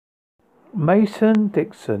Mason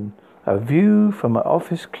Dixon, A View from an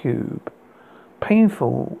Office Cube.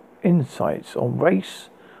 Painful insights on race,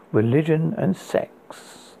 religion, and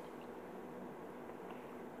sex.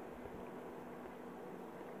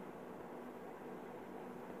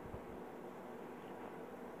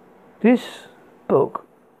 This book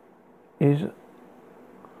is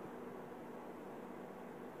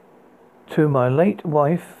to my late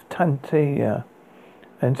wife, Tantia,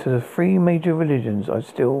 and to the three major religions I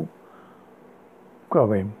still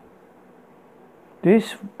growing.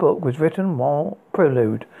 This book was written while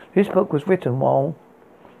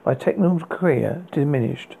my technical career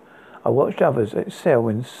diminished. I watched others excel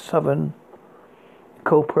in southern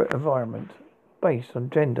corporate environment based on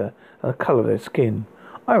gender and the colour of their skin.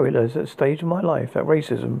 I realised at a stage in my life that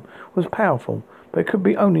racism was powerful, but it could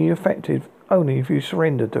be only effective only if you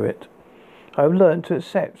surrender to it. I have learned to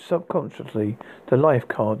accept subconsciously the life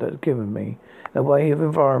card that's given me in a way of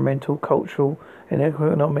environmental, cultural and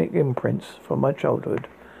economic imprints from my childhood.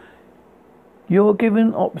 You are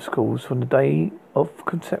given obstacles from the day of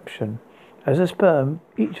conception. As a sperm,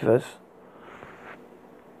 each of us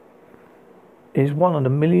is one of the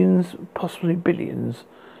millions, possibly billions,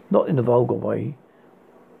 not in the vulgar way.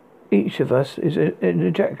 Each of us is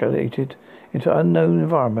ejaculated into an unknown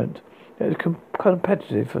environment that is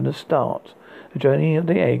competitive from the start. The journey of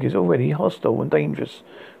the egg is already hostile and dangerous,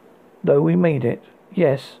 though we made it.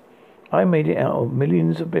 Yes, I made it out of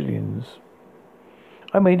millions of billions.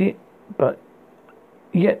 I made it, but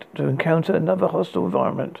yet to encounter another hostile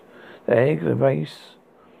environment. The egg, the race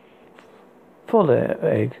for the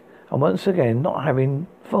egg, and once again not having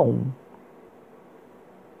form.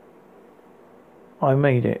 I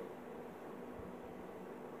made it.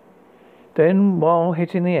 Then, while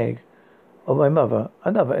hitting the egg of my mother,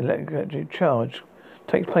 another electric charge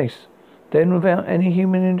takes place. Then, without any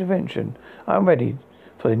human intervention, I am ready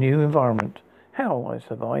for the new environment. How I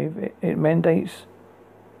survive? It mandates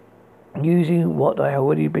using what I have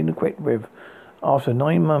already been equipped with. After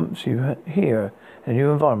 9 months, you hear a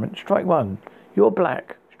new environment. Strike 1, you're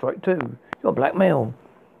black. Strike 2, you're black male.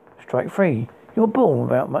 Strike 3, you're born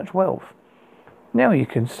without much wealth. Now you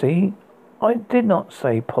can see, I did not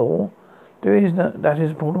say poor. That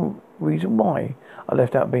is the reason why I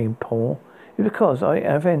left out being poor. It's because I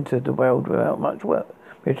have entered the world without much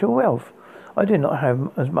material wealth. I did not have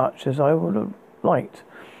as much as I would have liked.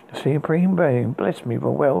 The Supreme Being blessed me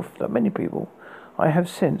with wealth that many people I have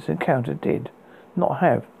since encountered did not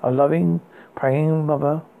have. A loving, praying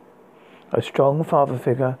mother, a strong father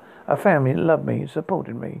figure, a family that loved me and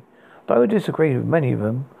supported me. Though I disagreed with many of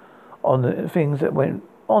them on the things that went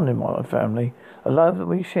on in my family, the love that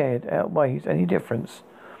we shared outweighs any difference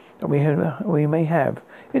that we may have.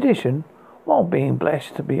 In addition, while being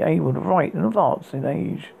blessed to be able to write and advance in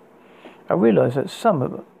age, I realised that some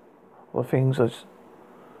of the things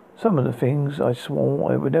I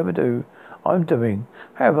swore I would never do, I'm doing.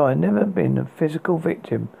 However, I've never been a physical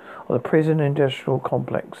victim of the prison industrial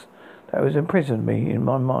complex that has imprisoned me in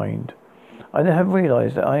my mind. I have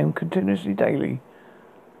realised that I am continuous daily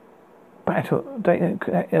battles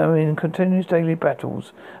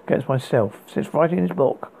against myself. Since writing this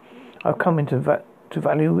book, I've come to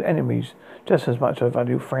value enemies just as much as I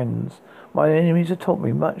value friends. My enemies have taught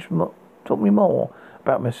me more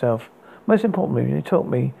about myself. Most importantly, they taught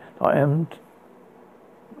me that I am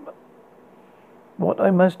what I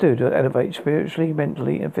must do to elevate spiritually,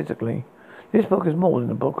 mentally, and physically. This book is more than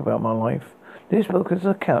a book about my life. This book is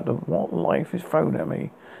an account of what life has thrown at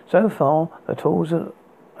me. So far, the tools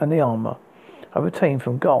and the armour I've attained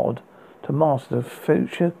from God to master the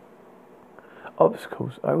future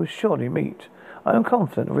obstacles I will surely meet. I am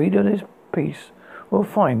confident the reader of this piece will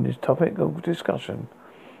find this topic of discussion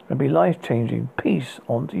and be life-changing. Peace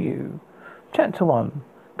on to you. Chapter 1.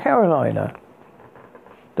 Carolina.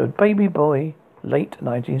 The baby boy, late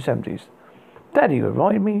 1970s. Daddy would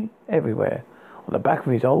ride me everywhere on the back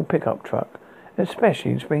of his old pickup truck,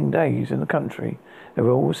 especially in spring days in the country, the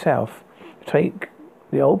rural south. Take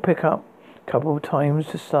the old pickup a couple of times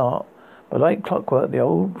to start, but like clockwork, the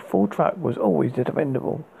old full truck was always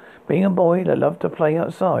dependable. Being a boy that loved to play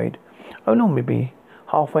outside, I would normally be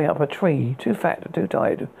halfway up a tree, too fat or too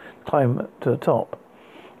tired to climb to the top.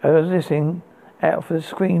 I was listening out for the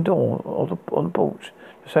screen door on the porch,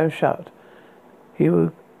 so shut. He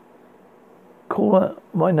would call out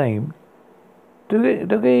my name.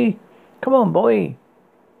 Doogie, come on, boy.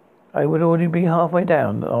 I would already be halfway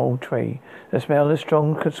down the old tree. The smell of the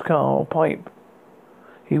strong cigar pipe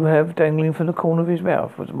he would have dangling from the corner of his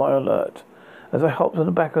mouth was my alert. As I hopped on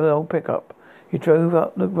the back of the old pickup, he drove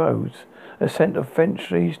up the roads. A scent of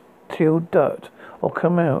freshly tilled dirt or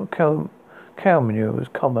cow manure was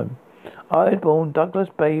common. I was born Douglas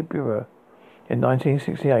Bay Brewer in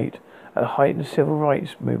 1968 at the height of the civil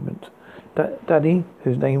rights movement. Daddy,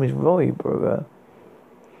 whose name is Roy Brewer,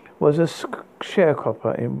 was a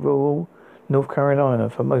sharecropper in rural North Carolina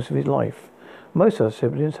for most of his life. Most of our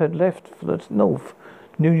siblings had left for the north,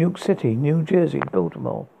 New York City, New Jersey,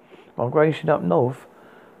 Baltimore. Migration up north,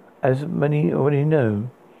 as many already knew,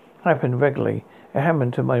 happened regularly. It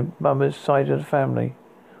happened to my mother's side of the family.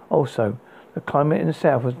 Also, the climate in the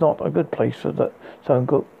south was not a good place for some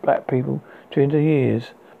good black people during the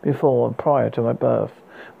years before and prior to my birth.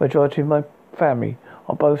 Majority of my family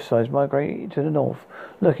on both sides migrated to the north,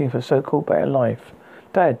 looking for so-called better life.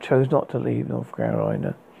 Dad chose not to leave North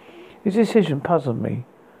Carolina. His decision puzzled me,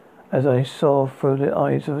 as I saw through the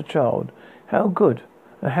eyes of a child how good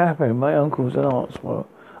and happy my uncles and aunts were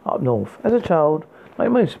up north. As a child,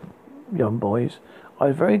 like most young boys, I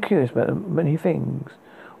was very curious about many things.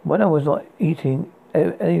 When I was not eating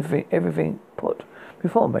everything put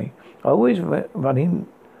before me, I always running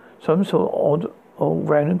some sort of odd or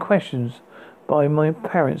random questions by my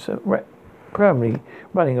parents, primarily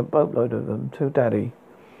running a boatload of them to Daddy.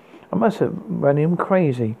 I must have run him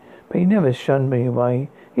crazy, but he never shunned me away.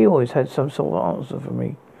 He always had some sort of answer for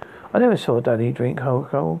me. I never saw Daddy drink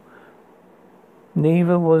alcohol.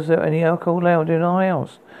 Neither was there any alcohol allowed in our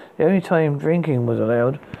house. The only time drinking was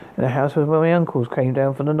allowed in the house was when my uncles came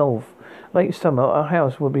down from the north. Late summer, our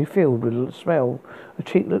house would be filled with the smell of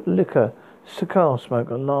cheap liquor, cigar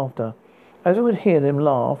smoke, and laughter. As I would hear them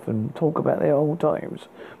laugh and talk about their old times,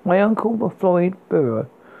 my uncle Floyd Brewer,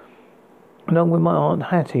 along with my aunt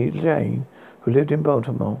Hattie Jane, who lived in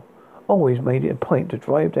Baltimore, always made it a point to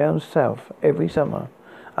drive down south every summer.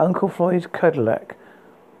 Uncle Floyd's Cadillac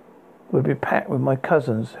would be packed with my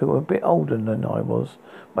cousins, who were a bit older than I was.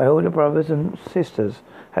 My older brothers and sisters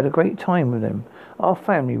had a great time with them. Our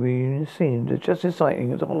family reunion seemed just as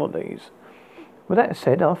exciting as the holidays. With that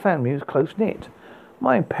said, our family was close-knit.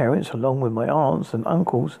 My parents, along with my aunts and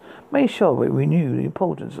uncles, made sure that we knew the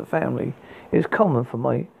importance of family. It was common for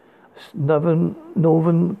my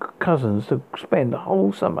northern cousins to spend the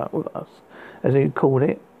whole summer with us, as they called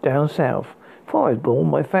it, down south. Before I was born,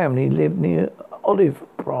 my family lived near Olive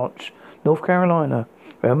Branch, North Carolina,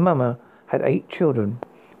 where Mama had 8 children.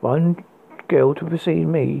 One girl to precede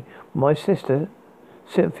me, my sister,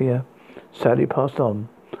 Cynthia, sadly passed on.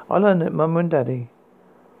 I learned that Mama and Daddy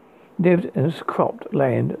lived in a cropped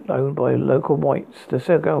land owned by local whites, the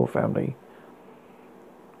Segal family.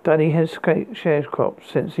 Daddy has shared crops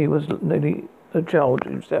since he was nearly a child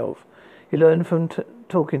himself. He learned from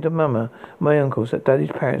talking to Mama and my uncles that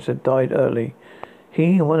Daddy's parents had died early.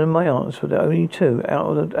 He and one of my aunts were the only 2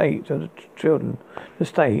 out of the 8 of the children to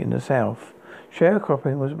stay in the south.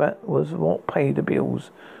 Sharecropping was what paid the bills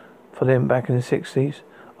for them back in the 60s.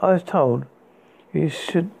 I was told he'll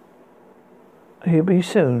be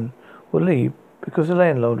soon will leave because the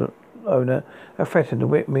landlord owner had threatened to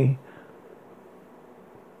whip me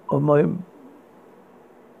or my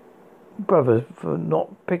brothers for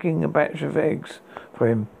not picking a batch of eggs for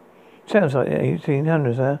him. Sounds like the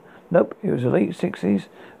 1800s, huh? Nope, it was the late 60s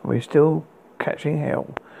and we're still catching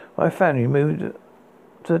hell. My family moved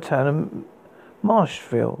to the town of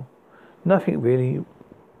Marshville. Nothing really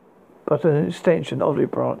but an extension of the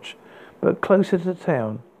branch, but closer to the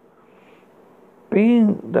town.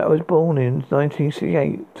 Being that I was born in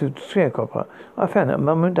 1968 to sharecropper, I found that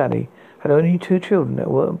Mum and Daddy had only 2 children that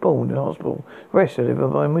were born in hospital. The rest were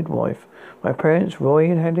delivered by midwife. My parents, Roy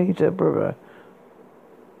and Hadita Brewer,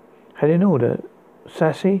 had in order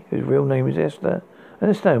Sassy, whose real name is Esther, and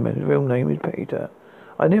the Snowman, whose real name is Peter.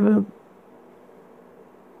 I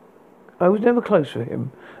was never close with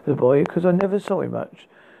him as a boy because I never saw him much.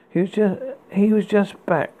 He was just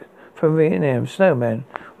back from Vietnam. Snowman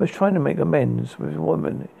was trying to make amends with a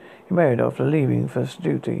woman he married after leaving for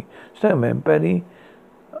duty. Snowman, barely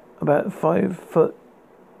about 5'6",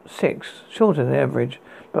 shorter than average,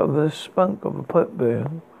 but with the spunk of a pit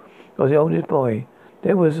bull, was the oldest boy.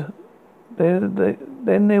 Then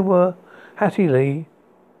there were Hattie Lee,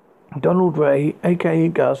 Donald Ray, a.k.a.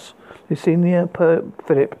 Gus, Lucinia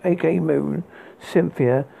Philip, a.k.a. Moon,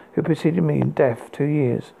 Cynthia, who preceded me in death 2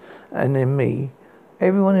 years, and then me.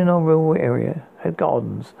 Everyone in our rural area had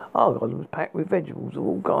gardens. Our garden was packed with vegetables of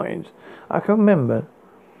all kinds. I can remember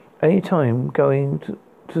any time going to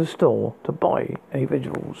the store to buy any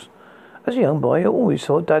vegetables. As a young boy, I always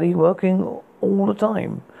saw Daddy working all the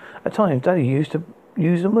time. At times, Daddy used to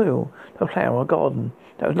use a wheel to plough our garden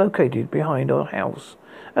that was located behind our house.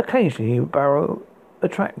 Occasionally, he would borrow a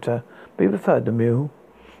tractor, but he preferred the mule.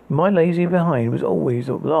 My lazy behind was always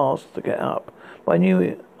the last to get up, but I knew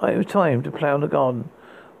it was time to plough the garden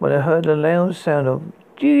when I heard the loud sound of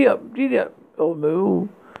Giddy up, old moo.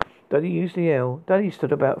 Daddy used to yell. Daddy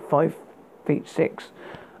stood about 5'6"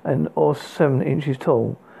 and or 7 inches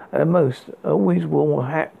tall. At most, always wore a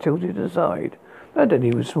hat tilted to the side. No,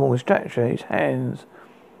 Daddy was small in stature. His hands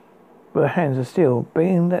were hands of steel,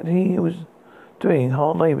 being that he was doing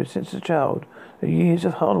hard labour since a child. The years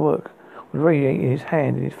of hard work would radiate his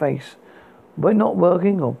hand in his face. When not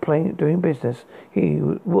working or doing business, he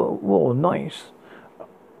wore nice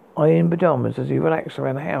iron pajamas as he relaxed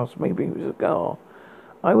around the house, maybe it was a cigar.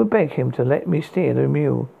 I would beg him to let me steer the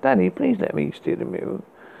mule. Daddy, please let me steer the mule.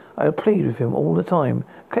 I would plead with him all the time.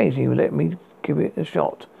 Occasionally he would let me give it a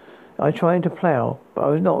shot. I tried to plough, but I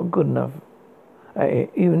was not good enough at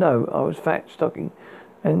it, even though I was fat, stocky,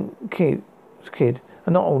 and kid,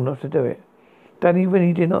 and not old enough to do it. Daddy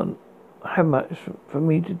really did not have much for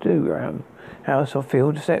me to do around house or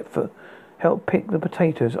field except for help pick the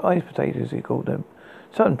potatoes, ice potatoes he called them.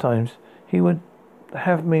 Sometimes he would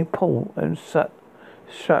have me pull and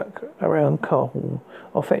shuck around coal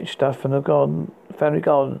or fetch stuff from the family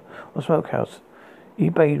garden or smokehouse. He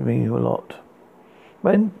bade me a lot.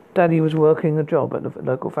 When Daddy was working a job at the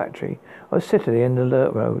local factory, I would sit at the end of the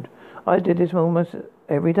dirt road. I did this almost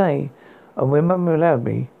every day, and when Mum allowed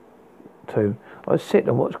me to, I would sit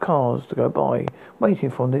and watch cars to go by, waiting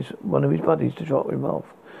for one of his buddies to drop him off.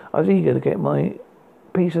 I was eager to get my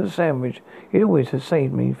piece of the sandwich he always had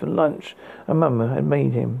saved me for lunch, and Mama had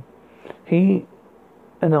made him. He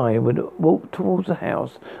and I would walk towards the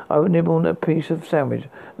house. I would nibble on a piece of sandwich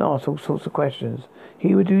and ask all sorts of questions.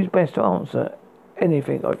 He would do his best to answer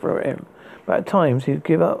anything I threw at him, but at times he'd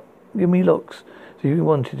give me looks as if he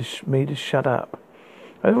wanted me to shut up.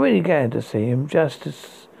 I was really glad to see him, just to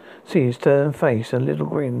see his stern face and little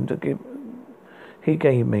grin he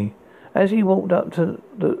gave me as we walked up the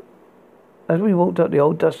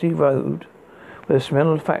old dusty road with the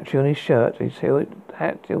smell of the factory on his shirt, his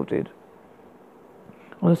hat tilted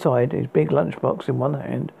on the side, his big lunchbox in one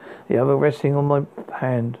hand, the other resting on my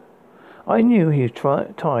hand. I knew he was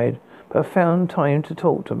tired, but found time to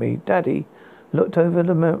talk to me. Daddy looked over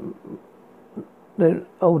the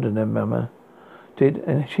older than Mama did,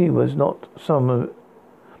 and she was not some of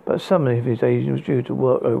his age was due to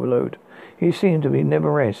work overload. He seemed to be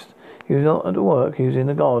never rest. He was not at work, he was in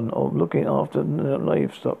the garden or looking after the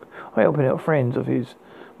livestock, or helping out friends of his.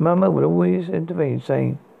 Mama would always intervene,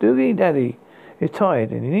 saying, Doogie, Daddy is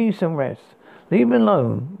tired and he needs some rest. Leave him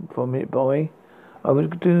alone for a minute, boy. I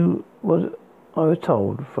would do what I was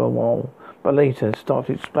told for a while, but later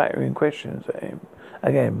started splattering questions at him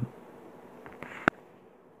again.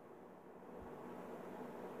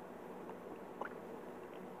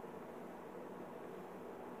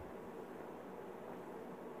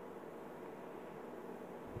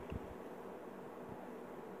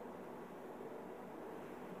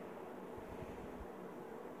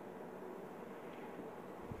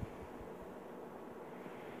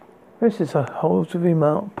 This is a Holsworthy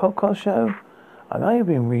podcast show, and I have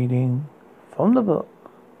been reading from the book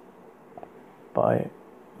by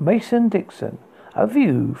Mason Dixon, A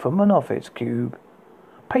View from an Office Cube,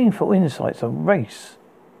 Painful Insights on Race,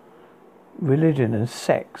 Religion and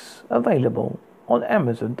Sex, available on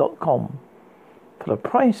Amazon.com for the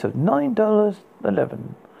price of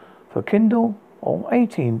 $9.11 for Kindle or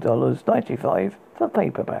 $18.95 for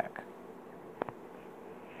paperback.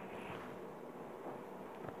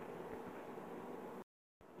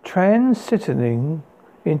 Transitioning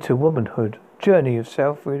into Womanhood, Journey of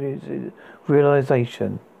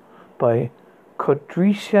Self-Realization by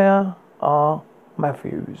Codricia R.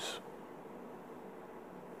 Matthews.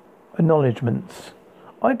 Acknowledgements.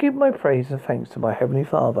 I give my praise and thanks to my Heavenly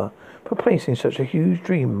Father for placing such a huge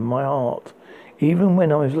dream in my heart. Even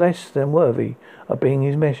when I was less than worthy of being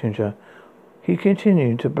His messenger, He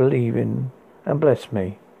continued to believe in and bless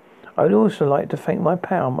me. I would also like to thank my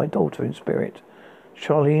pal, my daughter in spirit,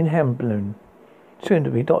 Charlene Hamlin, soon to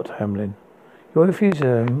be Dr. Hamlin. Your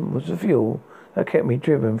enthusiasm was the fuel that kept me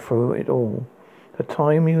driven through it all. The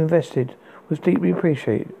time you invested was deeply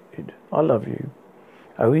appreciated. I love you.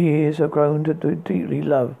 Over the years I've grown to deeply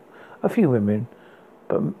love a few women,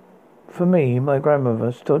 but for me, my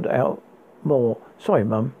grandmother stood out more. Sorry,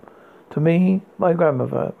 Mum. To me, my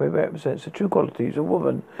grandmother represents the true qualities of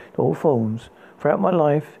woman in all forms. Throughout my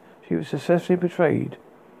life, she was successfully portrayed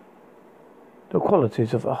the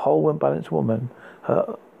qualities of a whole and balanced woman.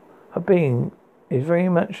 Her being is very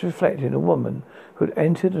much reflected in a woman who had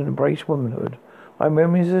entered and embraced womanhood. My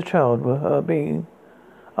memories as a child were her being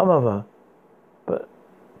a mother, but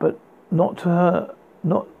not to her,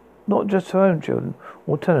 not just her own children,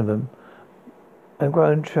 all 10 of them, and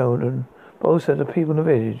grown children, but also the people in the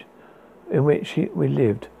village in which we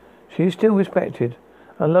lived. She is still respected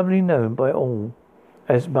and lovely known by all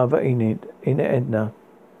as Mother Enid in Edna.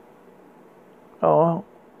 Our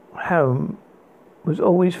home was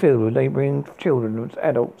always filled with labouring children and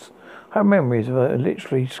adults. I have memories of her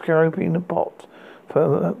literally scraping the pot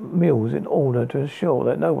for meals in order to ensure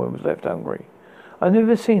that no one was left hungry. I've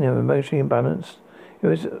never seen her emotionally imbalanced.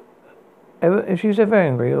 If she was ever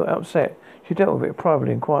angry or upset, she dealt with it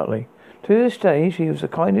privately and quietly. To this day, she was the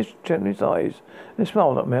kindest, gentlest eyes and a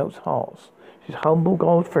smile that melts hearts. She's humble,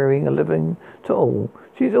 God-fearing, and living to all.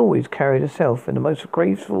 She's always carried herself in the most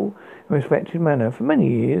graceful and respected manner. For many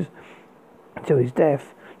years, until his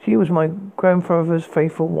death, she was my grandfather's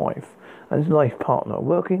faithful wife and life partner,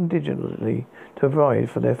 working diligently to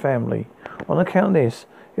provide for their family. On account of this,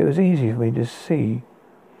 it was easy for me to see,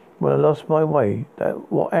 when I lost my way,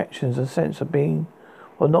 that what actions and sense of being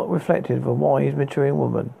were not reflective of a wise, maturing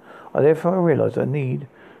woman. I therefore realized a need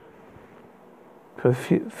for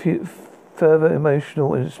further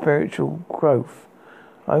emotional and spiritual growth.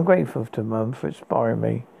 I'm grateful to Mum for inspiring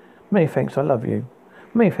me. Many thanks, I love you.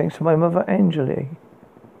 Many thanks to my mother, Angeli.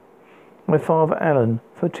 My father, Alan,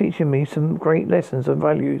 for teaching me some great lessons and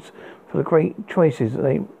values, for the great choices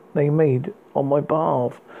they made on my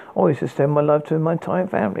behalf. I always extend my love to my entire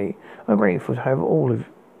family. I'm grateful to have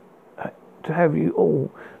you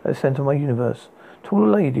all at the centre of my universe. To all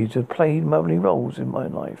the ladies who have played motherly roles in my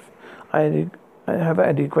life, I have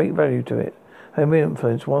added great value to it, and been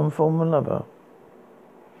influenced one form or another.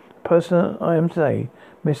 The person I am today,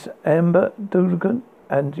 Miss Amber Dooligan,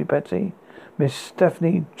 Auntie Betsy, Miss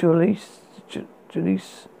Stephanie Julice,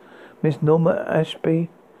 Miss Norma Ashby,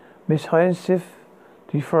 Miss Hyacinth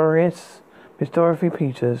DeForius, Miss Dorothy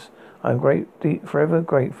Peters. I am forever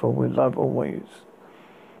grateful with love always.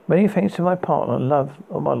 Many thanks to my partner and love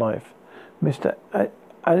of my life, Mr.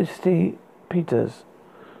 Alistair Peters.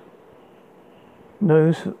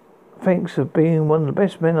 Knows thanks for being one of the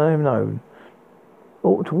best men I have known. To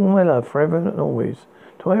all my love forever and always.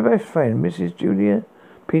 To my best friend, Mrs. Julia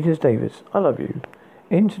Peters Davis, I love you.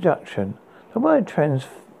 Introduction. The word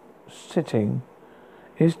transiting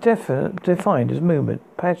is defined as movement,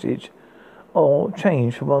 passage, or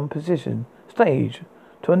change from one stage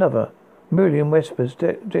to another. Merriam-Webster's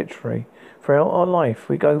dictionary. Throughout our life,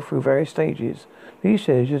 we go through various stages. These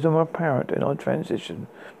stages are apparent in our transition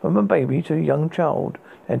from a baby to a young child,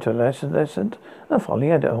 then to adolescent, and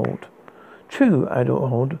finally adulthood. True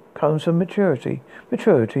adulthood comes from maturity.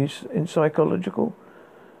 Maturity in psychological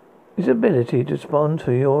is the ability to respond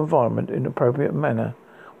to your environment in an appropriate manner,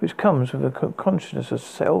 which comes with a consciousness of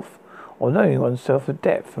self, or knowing oneself to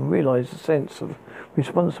depth and realize a sense of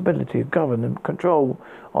responsibility of govern and control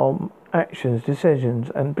our actions, decisions,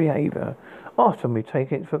 and behavior. Often we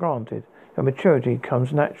take it for granted, and maturity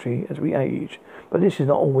comes naturally as we age, but this is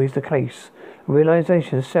not always the case.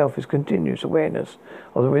 Realization of self is continuous awareness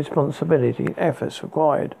of the responsibility and efforts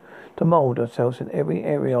required to mold ourselves in every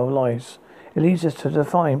area of life. It leads us to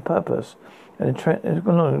define purpose and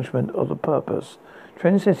acknowledgement of the purpose.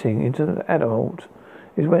 Transitioning into adulthood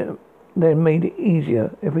is then made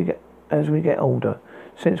easier as we get older,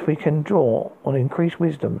 since we can draw on increased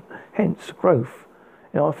wisdom, hence growth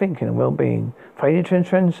in our thinking and well-being. Failure to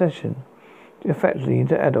transition effectively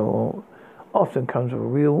into adulthood often comes with a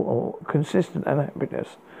real or consistent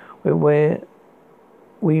unhappiness where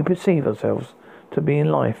we perceive ourselves to be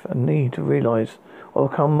in life and need to realize or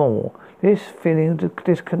become more. This feeling of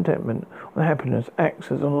discontentment or happiness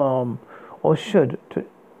acts as an alarm, or should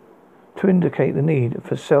to indicate the need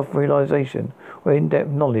for self-realization or in-depth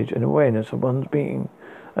knowledge and awareness of one's being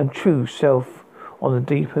and true self on a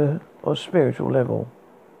deeper or spiritual level.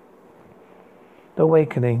 The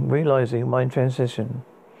awakening, realizing my transition.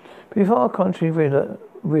 Before I consciously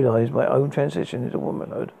realized my own transition into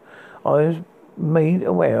womanhood, I was made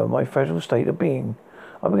aware of my fragile state of being.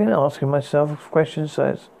 I began asking myself questions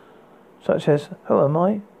such as, who am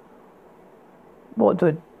I? What do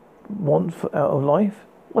I want out of life?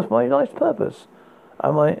 What's my life's purpose?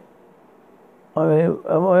 Am I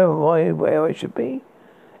where I should be?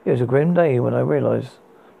 It was a grim day when I realized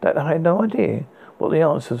that I had no idea what the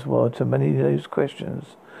answers were to many of those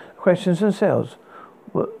questions. The questions themselves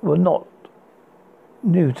were not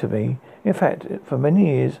new to me. In fact, for many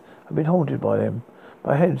years I've been haunted by them.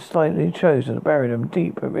 I had slightly chosen to bury them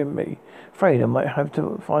deep within me, afraid I might have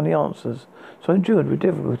to find the answers. So I endured with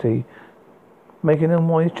difficulty making them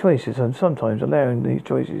wise choices, and sometimes allowing these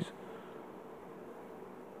choices,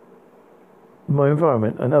 my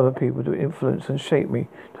environment and other people, to influence and shape me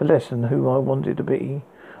to lessen who I wanted to be.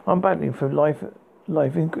 I'm battling for life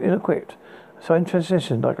ill-equipped, so I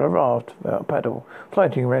transitioned like a raft without a paddle,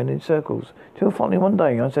 floating around in circles, till finally one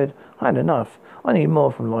day I said, I had enough. I need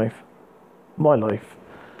more from life. My life.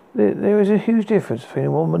 There is a huge difference between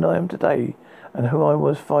the woman I am today and who I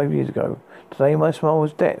was 5 years ago. Today my smile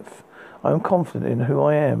was depth. I am confident in who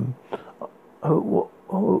I am, who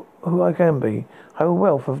I can be. I have a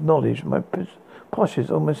wealth of knowledge. My posture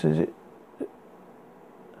is almost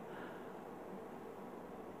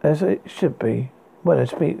as it should be. When I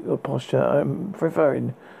speak of posture, I am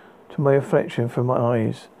referring to my reflection from my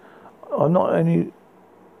eyes. I not only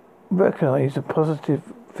recognise the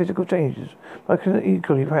positive physical changes, but I can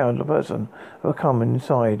equally proud of the person I've become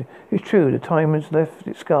inside. It's true, the time has left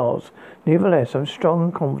its scars. Nevertheless, I'm strong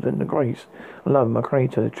and confident in the grace and love of my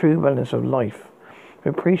Creator, the true balance of life.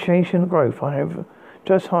 The appreciation and growth I have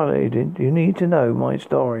just highlighted, you need to know my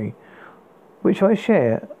story, which I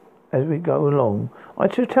share as we go along. I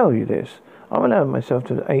should tell you this. I'm allowing myself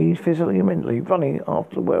to age physically and mentally, running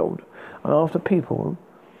after the world and after people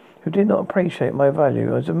who did not appreciate my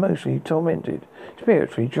value. I was emotionally tormented,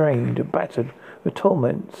 spiritually drained and battered with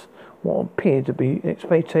torments, what appeared to be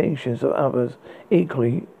expectations of others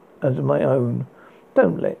equally as my own.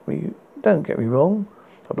 Don't get me wrong.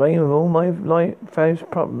 The blame of all my life's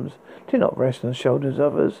problems did not rest on the shoulders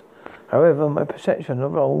of others. However, my perception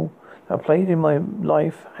of the role I played in my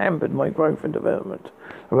life hampered my growth and development.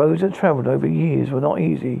 The roads I travelled over years were not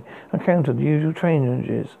easy. I encountered the usual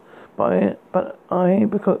challenges, but I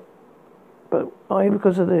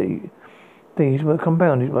because of these were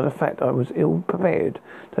compounded by the fact I was ill prepared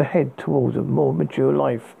to head towards a more mature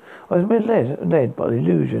life. I was led by the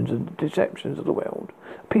illusions and deceptions of the world.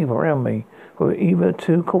 People around me who were either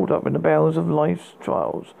too caught up in the battles of life's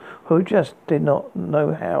trials, who just did not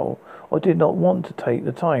know how, or did not want to take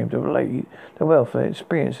the time to relate the wealth of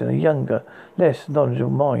experience in a younger, less knowledgeable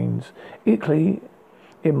minds. Equally,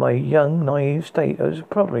 in my young, naive state, I was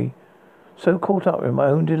probably so caught up in my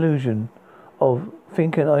own delusion of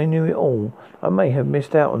thinking I knew it all, I may have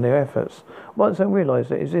missed out on their efforts. Once I realised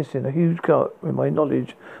there existed a huge gap in my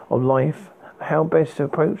knowledge of life, how best to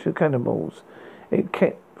approach the cannibals, it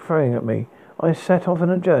kept throwing at me. I set off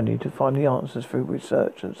on a journey to find the answers through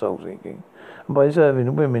research and soul-seeking, and by observing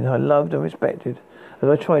the women I loved and respected, as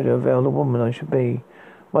I tried to reveal the woman I should be.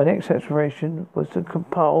 My next exploration was to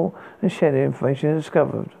compile and share the information I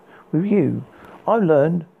discovered with you. I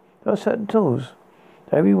learned there are certain tools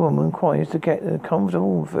every woman requires to get a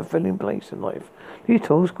comfortable and fulfilling place in life. These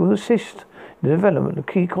tools will assist in the development of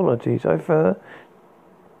key qualities I refer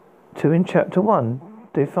to in Chapter 1,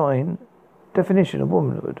 definition of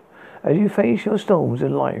womanhood. As you face your storms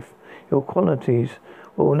in life, your qualities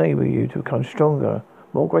will enable you to become stronger,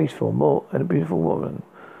 more graceful, more and a beautiful woman.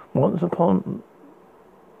 One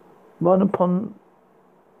upon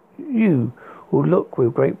you will look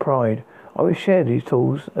with great pride. I will share these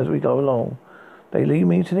tools as we go along. They lead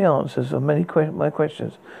me to the answers of many my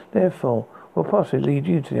questions. Therefore, will possibly lead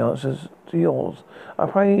you to the answers to yours. I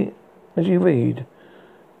pray as you read,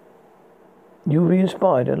 you will be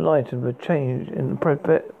inspired and enlightened with change in the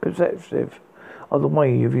perspective of the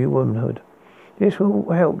way of your womanhood. This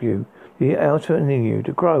will help you, the outer and in you,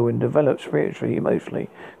 to grow and develop spiritually, emotionally,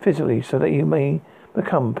 physically, so that you may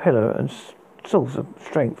become a pillar and source of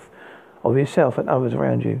strength of yourself and others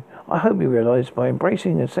around you. I hope you realize by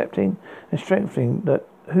embracing, accepting, and strengthening that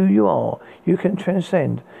who you are, you can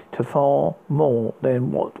transcend to far more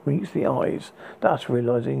than what meets the eyes, thus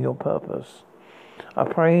realizing your purpose. I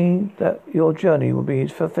pray that your journey will be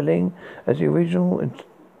as fulfilling as the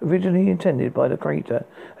originally intended by the Creator,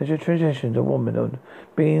 as you transition to womanhood,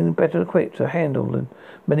 being better equipped to handle the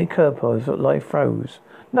many curveballs that life throws.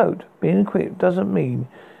 Note, being equipped doesn't mean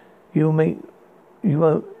you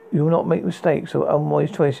will not make mistakes or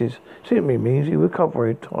unwise choices. It simply means your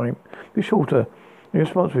recovery time be shorter, your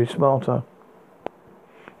response will be smarter.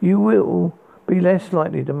 You will be less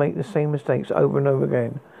likely to make the same mistakes over and over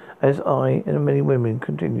again, as I and many women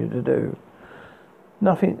continue to do.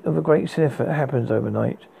 Nothing of a great significance happens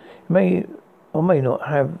overnight. You may or may not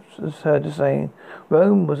have heard the saying,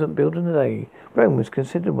 Rome wasn't built in a day. Rome was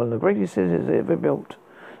considered one of the greatest cities ever built.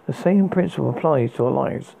 The same principle applies to our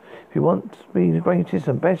lives. If we want to be the greatest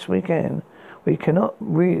and best we can, we cannot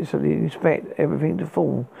reasonably expect everything to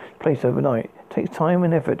fall in place overnight. It takes time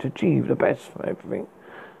and effort to achieve the best from everything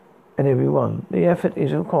and everyone. The effort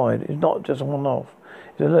is required. It's not just a one-off.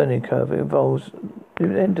 It's a learning curve. It involves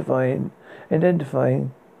identifying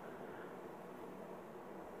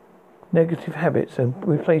negative habits and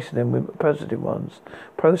replacing them with positive ones.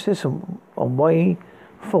 Process and way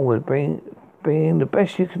forward, being the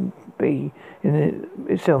best you can be in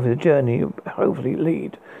itself is a journey, hopefully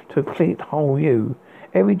lead to a complete whole you.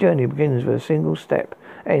 Every journey begins with a single step,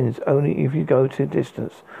 ends only if you go to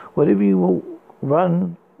distance. Whatever you will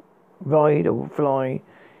run, ride or fly,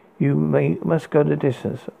 must go the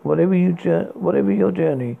distance. Whatever your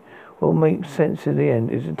journey will make sense in the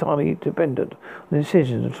end is entirely dependent on the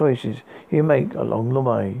decisions and choices you make along the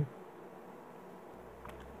way.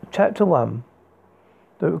 Chapter 1.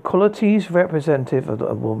 The qualities representative of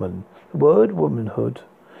a woman. The word womanhood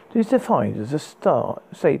is defined as a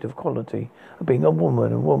state of quality of being a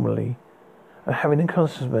woman and womanly, and having a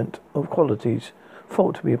complement of qualities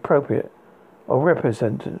thought to be appropriate or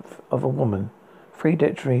representative of a woman.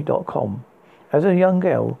 freedictionary.com. As a young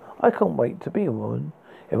girl, I couldn't wait to be a woman.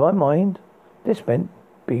 In my mind, this meant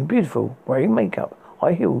being beautiful, wearing makeup,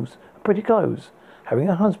 high heels, pretty clothes, having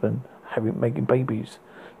a husband, making babies.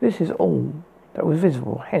 This is all that was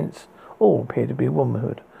visible, hence all appeared to be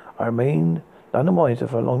womanhood. I remained none the wiser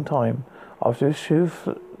for a long time. After a few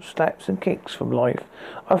slaps and kicks from life,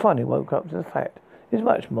 I finally woke up to the fact it is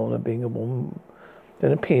much more than being a woman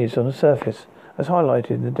than appears on the surface, as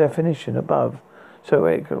highlighted in the definition above so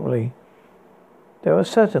accurately. There are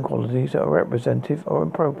certain qualities that are representative or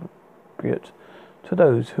appropriate to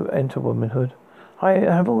those who enter womanhood. I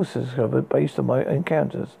have also discovered, based on my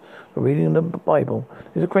encounters, the reading of the Bible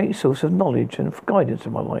is a great source of knowledge and guidance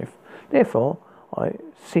in my life. Therefore, I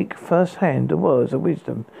seek first-hand the words of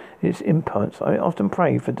wisdom, its inputs. I often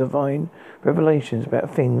pray for divine revelations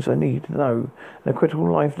about things I need to know, and the critical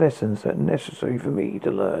life lessons that are necessary for me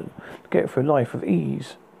to learn to get through life with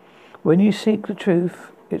ease. When you seek the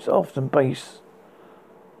truth, it's often best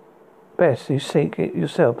you seek it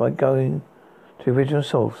yourself by going to the original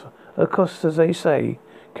source. The cost, as they say,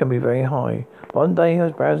 can be very high. One day I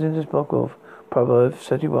was browsing this book of Proverbs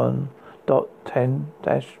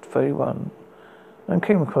 31.10-31 and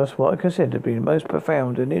came across what I consider to be the most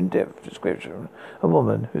profound and in-depth description of a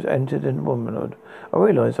woman who's entered in womanhood. I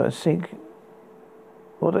realized what I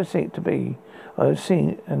seek to be, I have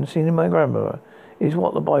seen in my grandmother, is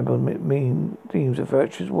what the Bible deems a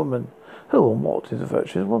virtuous woman. Who and what is a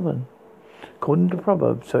virtuous woman? According to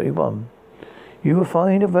Proverbs 31, you will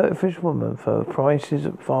find a virtuous woman, for her price is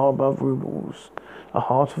far above rubles. The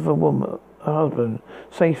heart of a woman, a husband,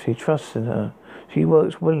 safely trusts in her. She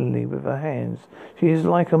works willingly with her hands. She is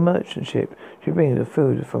like a merchant ship. She brings the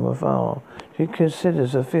food from afar. She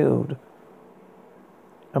considers a field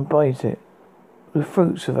and buys it. With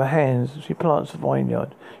fruits of her hands, she plants a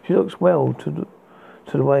vineyard. She looks well to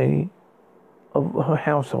the way of her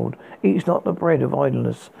household, eats not the bread of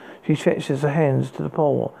idleness. She stretches her hands to the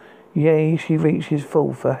poor. Yea, she reaches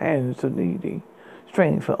forth her hands to the needy.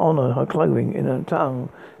 Strength and honor her clothing, in her tongue,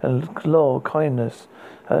 and law kindness.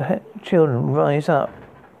 Her children rise up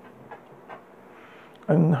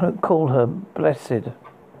and call her blessed.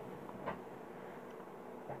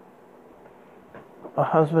 Her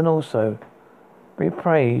husband also, he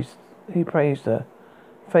praised her.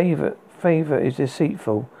 Favor is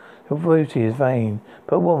deceitful, her beauty is vain,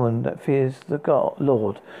 but a woman that fears the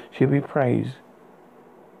Lord shall be praised.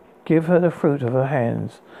 Give her the fruit of her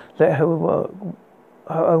hands. Let her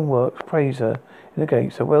own works praise her in the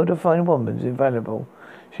gates. A well-defined woman is invaluable.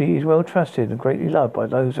 She is well trusted and greatly loved by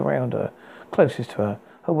those around her, closest to her.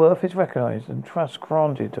 Her worth is recognized and trust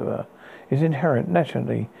granted to her is inherent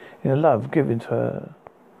naturally in the love given to her.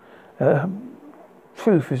 Her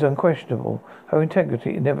truth is unquestionable. Her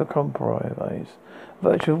integrity is never compromised.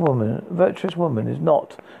 Virtuous woman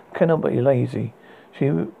cannot be lazy.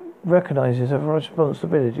 She recognizes her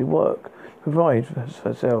responsibility to work, provide for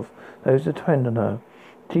herself, those that depend on her.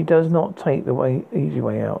 She does not take the easy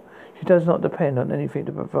way out. She does not depend on anything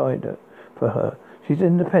to provide it for her. She's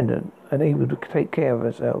independent and able to take care of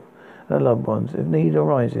herself and her loved ones if need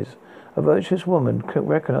arises. A virtuous woman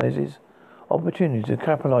recognizes opportunities and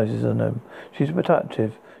capitalizes on them. She's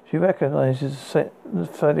productive. She recognizes the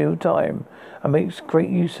value of time and makes great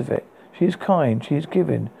use of it. She is kind. She is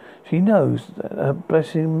giving. She knows that her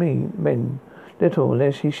blessing mean little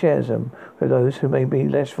unless she shares them with those who may be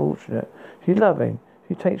less fortunate. She's loving.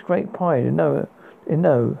 She takes great pride in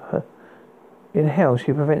how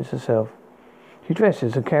she presents herself. She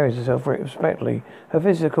dresses and carries herself respectfully. Her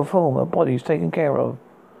physical form, her body is taken care of.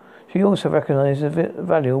 She also recognizes the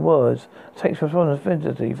value of words, takes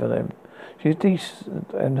responsibility for them. She is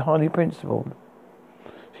decent and highly principled.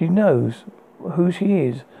 She knows who she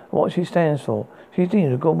is and what she stands for. She is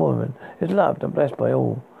deemed a good woman, is loved and blessed by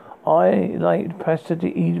all. I like Pastor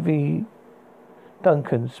E.V.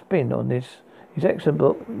 Duncan's spin on this. His excellent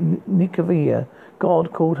book, Nikovia,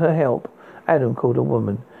 God called her help, Adam called her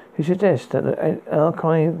woman. He suggests that the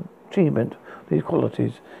archive achievement of these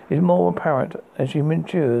qualities is more apparent as she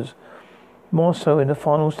matures, more so in the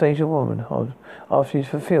final stage of womanhood, after she's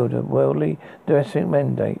fulfilled a worldly domestic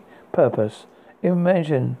mandate, purpose.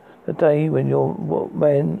 Imagine the day when your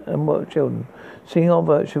men and children, seeing our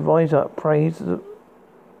virtue, rise up, praise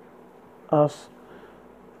us,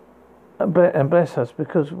 and bless us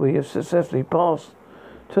because we have successfully passed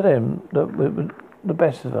to them the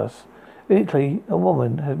best of us. Equally, a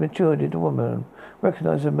woman has matured into woman,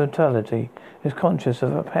 recognizes her mortality, is conscious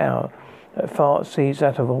of her power that far exceeds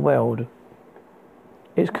that of a world.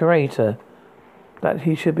 Its creator, that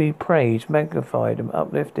he should be praised, magnified, and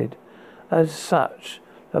uplifted. As such,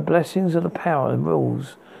 the blessings of the power and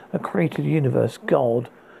rules a created universe, God,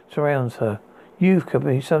 surrounds her. Youth can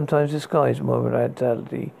be sometimes disguised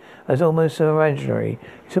mortality as almost imaginary.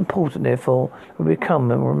 It's important, therefore, that we become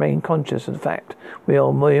and remain conscious of the fact we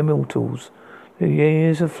are mere mortals. The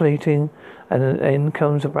years are fleeting, and an end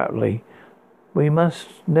comes abruptly. We must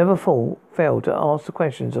never fail to ask the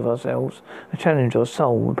questions of ourselves and challenge our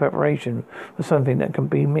soul in preparation for something that can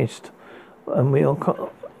be missed, and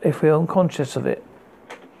if we are unconscious of it.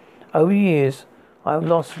 Over years, I have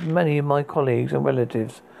lost many of my colleagues and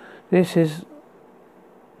relatives. This has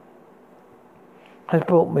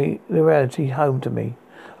brought the reality home to me.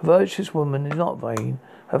 A virtuous woman is not vain.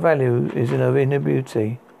 Her value is in her inner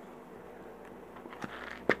beauty.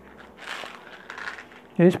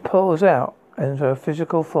 This pours out into her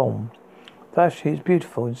physical form. Thus she is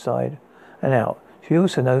beautiful inside and out. She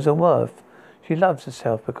also knows her worth. She loves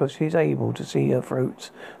herself because she is able to see her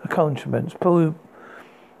fruits, accomplishments, true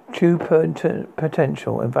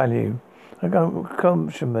potential and value.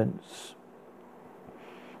 Accomplishments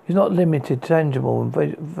is not limited to tangible and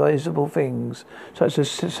visible things such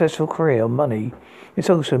as successful career or money. It's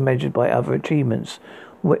also measured by other achievements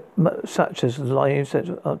such as lives that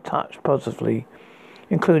are touched positively,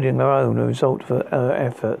 including our own, a result of our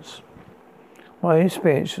efforts. My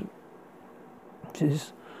experiences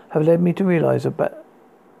have led me to realize a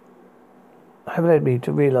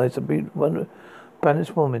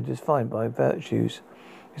balanced woman is defined by virtues.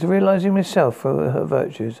 It's realizing myself through her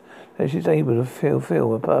virtues that she's able to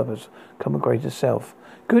fulfill her purpose, become a greater self.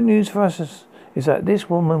 Good news for us is that this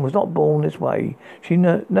woman was not born this way. She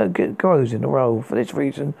grows in a role. For this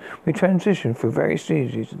reason, we transition through various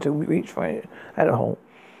stages until we reach adulthood.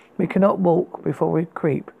 We cannot walk before we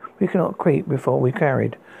creep. We cannot creep before we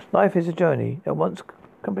carried. Life is a journey that once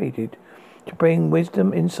completed to bring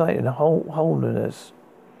wisdom, insight, and wholeness.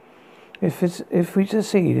 If we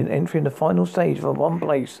succeed in entering the final stage of one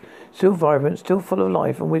place, still vibrant, still full of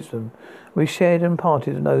life and wisdom, we shared and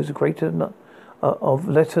imparted to those greater of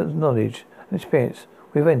lesser knowledge and experience,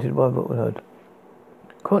 we have entered womanhood.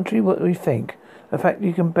 Contrary to what we think, the fact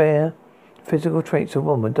you can bear physical traits of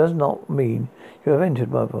woman does not mean you have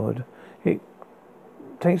entered motherhood. It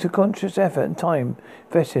takes a conscious effort and time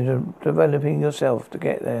invested in developing yourself to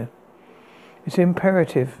get there. It's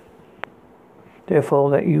imperative, therefore,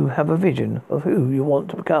 that you have a vision of who you want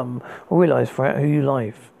to become or realize throughout who you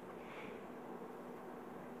life.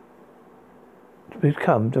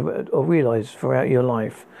 Or realize throughout your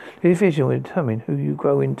life. This vision will determine who you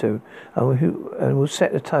grow into and will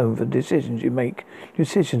set the tone for the decisions you make.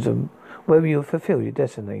 Decisions of whether you fulfill your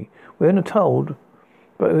destiny. We're not told,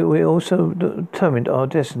 but we also determine our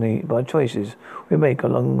destiny by choices we make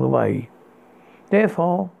along the way.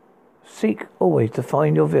 Therefore, seek always to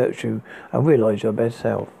find your virtue and realize your best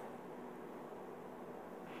self.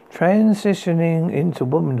 Transitioning into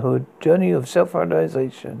womanhood, Journey of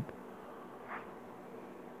Self-Realization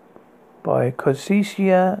by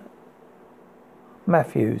Cossecia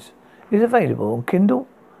Matthews is available on Kindle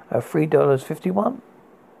at $3.51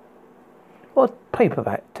 or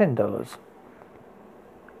paperback $10.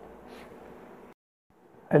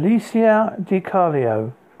 Alicia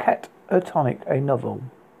DiCarlo, Catatonic, a novel.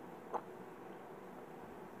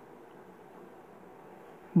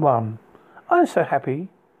 1. I'm so happy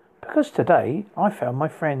because today I found my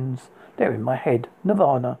friends. They're in my head.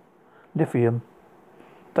 Nirvana. Lithium.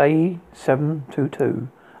 Day 722.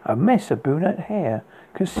 A mess of brunette hair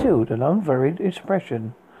concealed an unvaried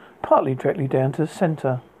expression, partly directly down to the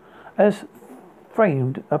centre, as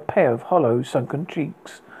framed a pair of hollow, sunken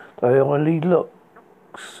cheeks. The oily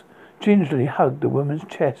looks gingerly hugged the woman's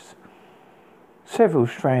chest, several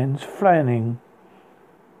strands flanning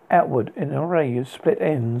outward in an array of split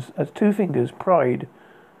ends as two fingers pried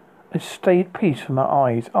a staid piece from her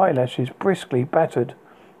eyes, eyelashes briskly battered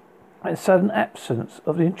at sudden absence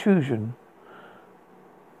of the intrusion.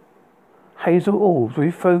 Hazel orbs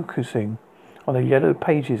refocusing on the yellow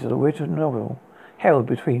pages of the written novel, held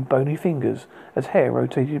between bony fingers as hair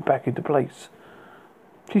rotated back into place.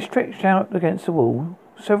 She stretched out against the wall,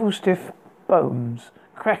 several stiff bones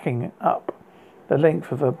cracking up the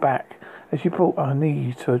length of her back as she brought her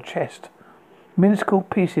knees to her chest. Minuscule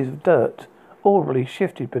pieces of dirt audibly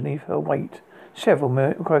shifted beneath her weight. Several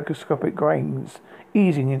microscopic grains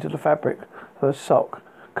easing into the fabric of her sock,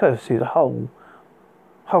 courtesy of the hole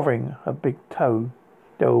hovering her big toe.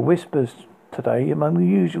 There were whispers today among the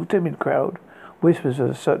usual timid crowd, whispers of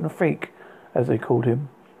a certain freak, as they called him.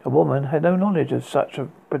 A woman had no knowledge of such a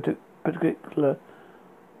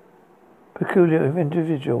peculiar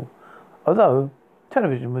individual. Although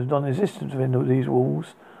television was non-existent within these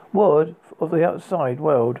walls, word of the outside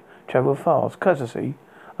world travelled fast, courtesy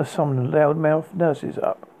of some loud-mouthed nurses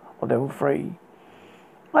up on level 3.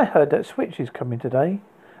 I heard that Switch is coming today.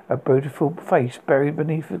 A beautiful face buried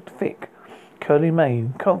beneath a thick, curly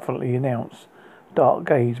mane confidently announced, dark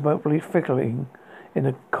gaze mobily flickering in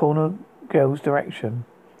the corner girl's direction.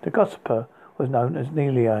 The gossiper was known as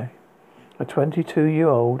Nelia, a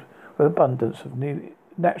 22-year-old with abundance of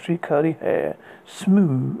naturally curly hair,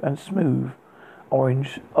 smooth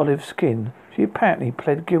orange olive skin. She apparently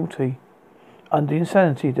pled guilty under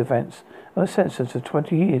insanity defense and was sentenced to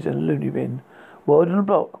 20 years in a loony bin. Word on the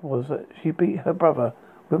block was that she beat her brother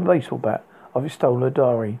with a baseball bat after he stole her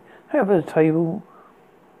diary. However, the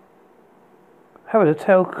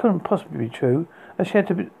tale couldn't possibly be true, as she had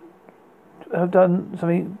to have done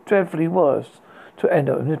something dreadfully worse to end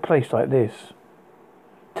up in a place like this.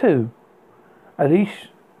 2. Alicia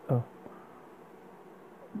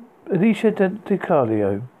de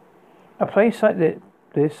Carlio. A place like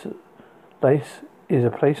this is a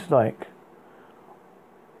place like.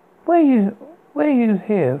 Where you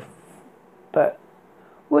hear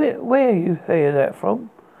that from?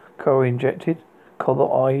 Cora injected.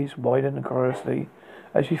 Cobalt eyes widened curiously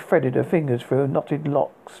as she threaded her fingers through her knotted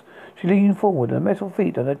locks. She leaned forward, her metal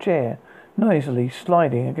feet on a chair, noisily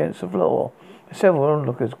sliding against the floor. Several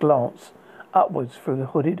onlookers glanced upwards through the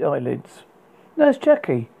hooded eyelids. Nurse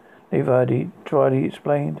Jackie, Nevardi dryly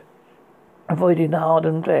explained, avoiding the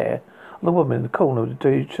hardened glare of the woman in the corner of the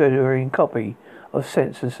deteriorating copy of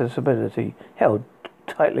Sense and Sensibility, held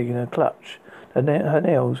tightly in her clutch. Her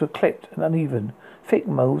nails were clipped and uneven, thick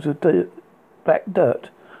moles of black dirt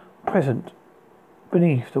present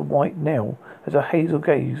beneath the white nail as her hazel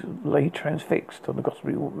gaze lay transfixed on the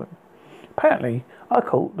gossipy woman. Apparently, I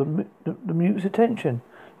caught the mute's attention.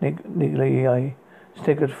 Nearly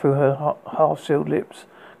sniggered through her half-sealed lips.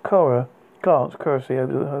 Cora glanced curiously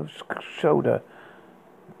over her shoulder,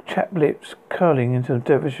 chapped lips curling into a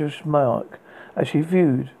devilish smirk as she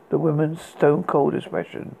viewed the woman's stone-cold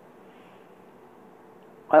expression.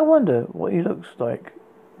 I wonder what he looks like,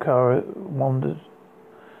 Cora wondered,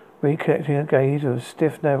 reconnecting her gaze with a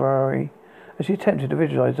stiff Navari as she attempted to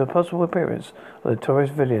visualize the possible appearance of the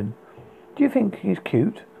tourist villain. Do you think he's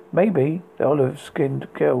cute? Maybe, the olive-skinned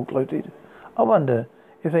girl gloated. I wonder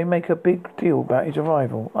if they make a big deal about his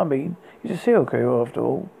arrival. I mean, he's a serial killer after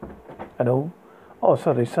all. And all. Oh,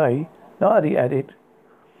 so they say. Narrated added,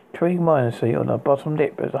 treading mindlessly on her bottom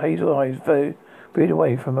lip as the hazel eyes veered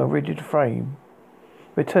away from her rigid frame,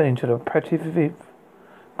 returning to the operative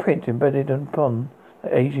print embedded upon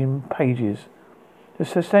the aging pages. The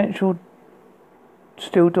substantial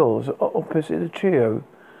steel doors opposite the trio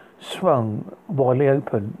swung widely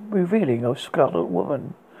open, revealing a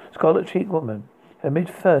scarlet-cheeked woman, her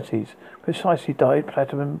mid-30s, precisely dyed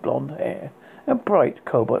platinum blonde hair, and bright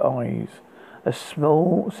cobalt eyes. A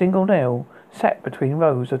small single nail sat between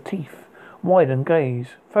rows of teeth, widened gaze,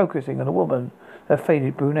 focusing on a woman, her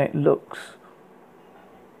faded brunette locks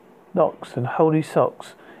and holy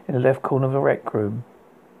socks in the left corner of the rec room.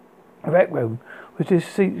 The rec room was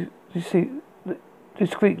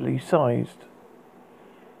discreetly sized,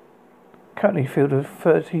 currently filled with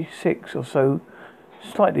 36 or so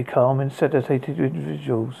slightly calm and sedated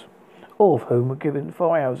individuals, all of whom were given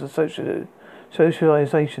 4 hours of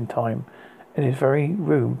socialization time in his very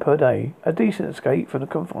room per day, a decent escape from the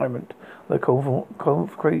confinement of the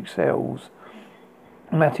concrete cells.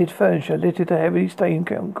 Matted furniture littered the heavily stained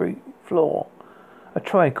concrete floor. A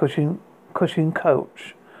tri-cushion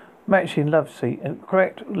couch, matching love seat, and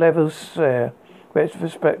correct leather chair rested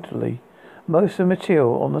respectfully. Most of the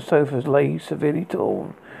material on the sofas lay severely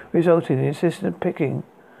torn, resulting in insistent picking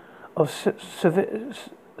of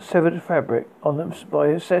severed fabric on them by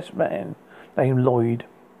a assessed man named Lloyd.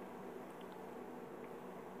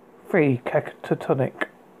 3. Catatonic.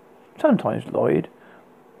 Sometimes Lloyd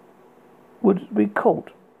would be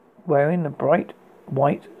caught wearing the bright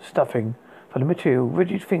white stuffing for the material,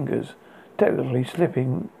 rigid fingers delicately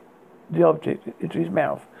slipping the object into his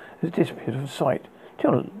mouth as it disappeared from sight.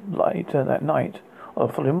 Till later that night, or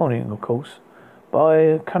the following morning, of course,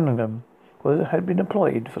 by Cunningham, had been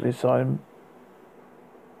employed for the asylum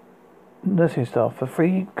nursing staff for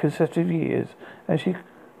 3 consecutive years, and she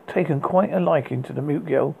taken quite a liking to the mute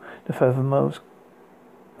girl in the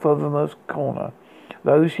furthermost corner.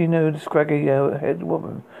 Though she knew the scraggy-haired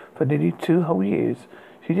woman for nearly 2 whole years,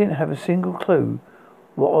 she didn't have a single clue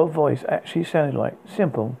what her voice actually sounded like.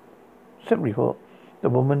 Simply put, the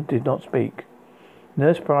woman did not speak.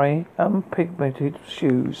 Nurse Bry's unpigmented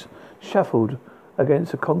shoes shuffled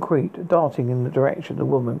against the concrete, darting in the direction of the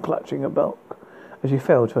woman clutching a book as she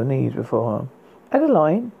fell to her knees before her.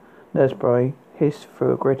 Adeline! Nurse Bry hissed through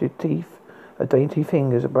her gritted teeth, her dainty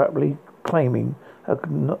fingers abruptly claiming her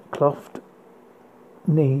clothed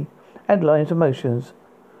knee. Adeline's emotions,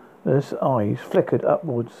 nurse's eyes flickered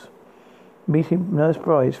upwards, meeting Nurse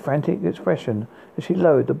Bry's frantic expression as she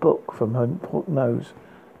lowered the book from her hooked nose.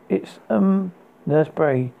 It's, Nurse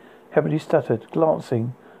Bray heavily stuttered,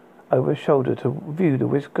 glancing over her shoulder to view the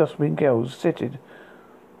Ghostman girls seated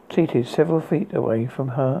several feet away from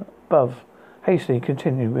her above, hastily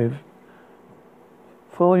continued with,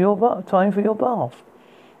 time for your bath.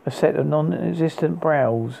 A set of non-existent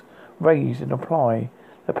brows raised in reply,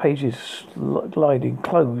 the pages gliding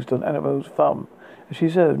closed on Annabelle's thumb as she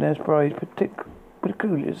observed Nurse Bry's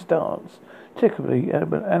peculiar stance. Particularly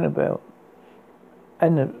Annabelle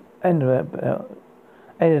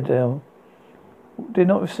did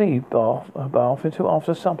not receive her bath until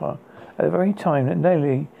after supper, at the very time that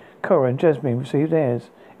Nellie, Cora and Jasmine received theirs.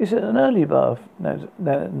 Is it an early bath?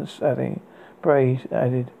 Bray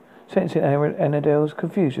added, sensing Annabelle's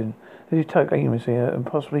confusion as he tugged aimlessly at her and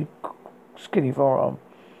possibly skinny forearm.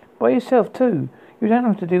 By yourself too. You don't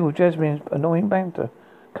have to deal with Jasmine's annoying banter.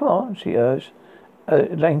 Come on, she urged,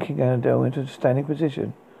 lanking Annabelle into a standing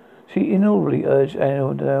position. She inaudibly urged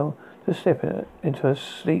Annabelle to slip into her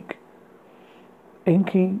sleek,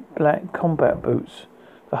 inky black combat boots,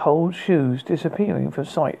 the whole shoes disappearing from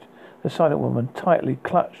sight. The silent woman tightly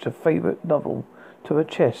clutched her favourite novel to her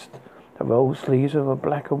chest. The rolled sleeves of her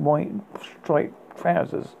black and white striped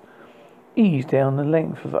trousers eased down the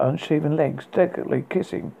length of her unshaven legs, delicately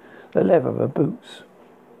kissing the leather of her boots.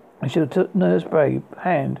 She took Nurse Bray's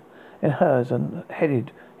hand in hers and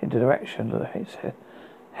headed in the direction of his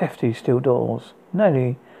hefty steel doors.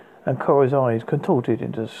 Nellie and Cora's eyes contorted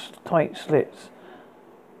into tight slits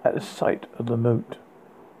at the sight of the moat.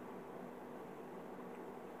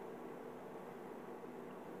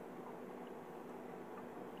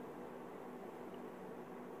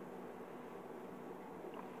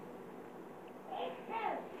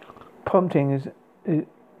 Prompting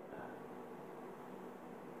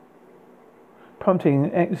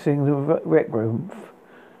exiting the rec room,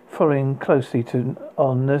 following closely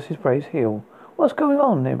on Nurse Bray's heel. What's going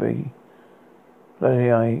on, Nibby?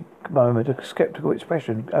 Lady murmured, a sceptical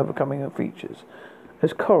expression overcoming her features,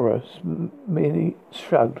 as Cora merely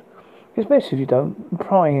shrugged. It's best if you don't,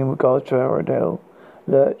 prying in regards to Arundel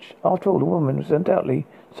Lurch. After all, the woman was undoubtedly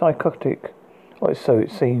psychotic, or so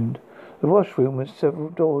it seemed. The washroom was several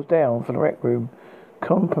doors down from the rec room,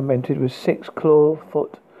 complemented with 6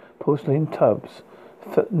 claw-foot porcelain tubs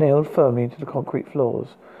nailed firmly into the concrete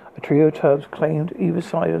floors. A trio of tubs claimed either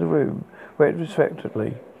side of the room,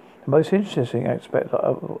 respectively. The most interesting aspect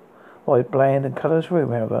of the bland and colourless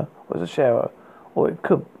room, however, was the shower, or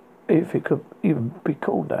if it could even be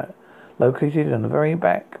called that. Located on the very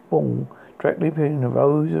back wall, directly between the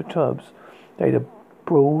rows of tubs, laid a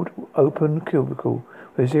broad, open cubicle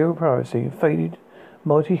with zero privacy, faded,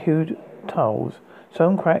 multi-hued tiles,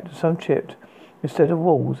 some cracked and some chipped. Instead of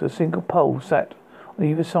walls, a single pole sat on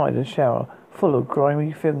either side of the shower, full of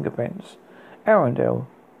grimy fingerprints. Arundel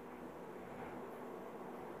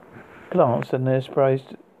glanced in Nurse Bray's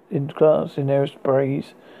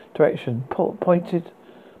direction.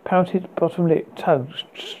 Pouted bottom lip tugged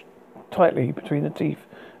tightly between the teeth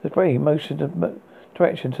as Bray motioned the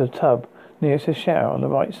direction to the tub nearest the shower on the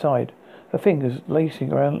right side, her fingers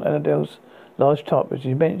lacing around Annabelle's large top as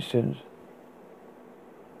she mentioned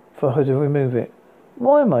for her to remove it.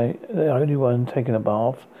 Why am I the only one taking a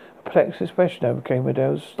bath? A perplexed expression overcame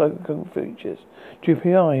Adele's slow features.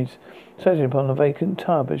 Droopy eyes settling upon the vacant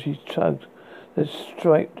tub as she tugged the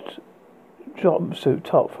striped jumpsuit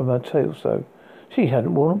top from her torso. She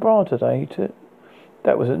hadn't worn a bra today.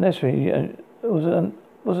 That wasn't necessarily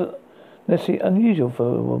unusual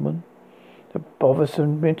for a woman. The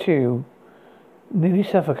bothersome material nearly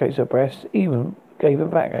suffocates her breasts, even gave her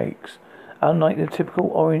backaches. Unlike the typical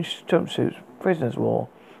orange jumpsuits prisoners wore,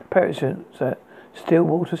 parachutes at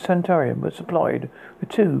Stillwater Sanitarium were supplied with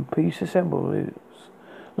 2-piece assemblies,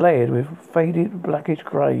 layered with faded blackish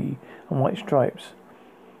grey and white stripes.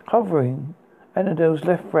 Hovering Annabelle's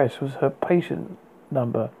left breast was her patient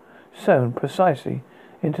number, sewn precisely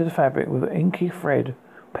into the fabric with an inky thread.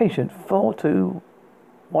 Patient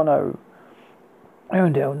 4210.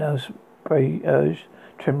 Arundel, Nurse Bray urged,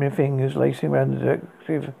 trembling fingers lacing around the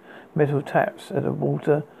decorative metal taps at the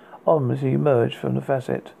water on as he emerged from the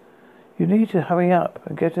facet. You need to hurry up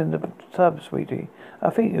and get in the tub, sweetie. I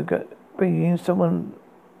think you're bringing in someone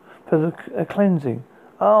for a cleansing.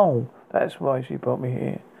 Oh, that's why she brought me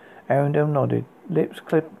here. Arundel nodded, lips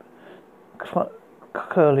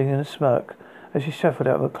curling in a smirk as she shuffled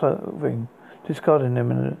out of her clothing, discarding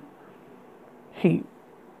them in a heap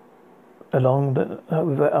along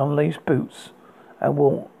with her unlaced boots and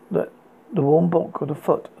the warm bulk of the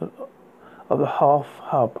foot of the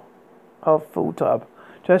half-full tub.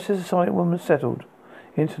 Just as the silent woman settled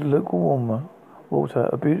into the lukewarm water,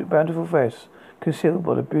 a bountiful vest concealed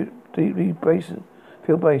by the deeply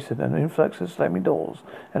filled basin and an influx of slamming doors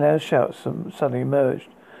and loud shouts suddenly emerged.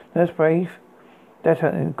 Nurse Brave let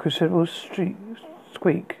out an considerable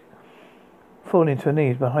squeak, falling to her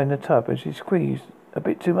knees behind the tub as she squeezed a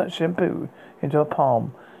bit too much shampoo into her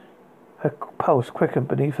palm. Her pulse quickened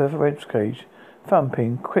beneath her ribcage,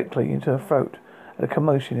 thumping quickly into her throat as the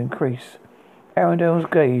commotion increased. Arundel's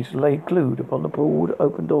gaze lay glued upon the broad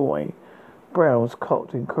open doorway, brows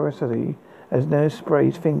cocked in curiosity as Nurse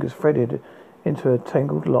Spray's fingers threaded into her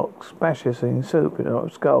tangled locks, bashes and soap in her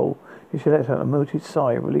skull. She let out a muted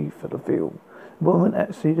sigh of relief at the feel. The woman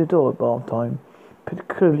actually adored bath time,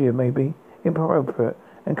 peculiar maybe, inappropriate,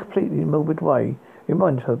 and completely morbid way,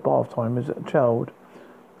 reminded her of bath time as a child.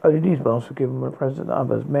 Only these baths were given when present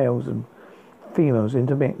others, males and females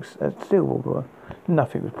intermixed. At Stillwater,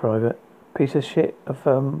 nothing was private. Piece of shit, a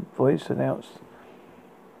firm voice announced,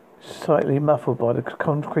 slightly muffled by the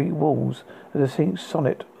concrete walls as a distinct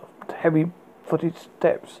sonnet of heavy-footed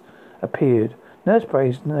steps appeared. Nurse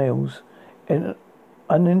Bray's nails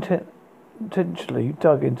unintentionally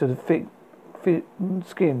dug into the thick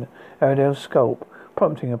skin of Arundel's scalp,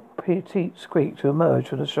 prompting a petite squeak to emerge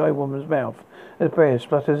from the shy woman's mouth as Bray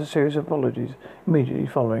spluttered a series of apologies immediately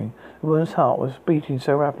following. The woman's heart was beating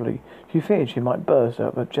so rapidly she feared she might burst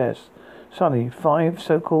out of her chest. Suddenly, 5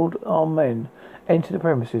 so-called armed men entered the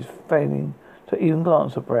premises, failing to even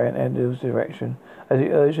glance at Bray in Arundel's direction as he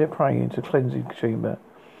urged their prey into the cleansing chamber.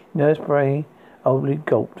 Nurse Bray oddly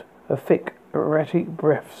gulped, her thick, erratic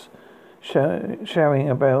breaths showering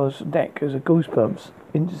about his neck as the goosebumps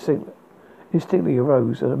instinctively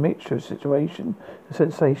arose at a mixture of situation and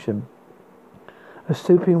sensation. Her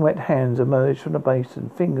stooping wet hands emerged from the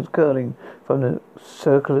basin, fingers curling from the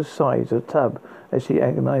circular sides of the tub as she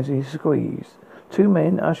agonizingly squeezed. 2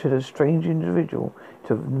 men ushered a strange individual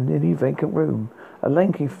into a nearly vacant room, a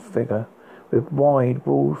lanky figure with wide,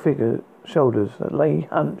 broad shoulders that lay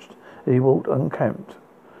hunched as he walked unkempt.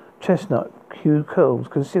 Chestnut-hued curls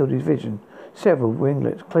concealed his vision, several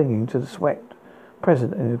ringlets clinging to the sweat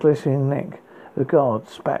present in his glistening neck. The guard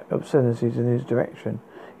spat obscenities in his direction.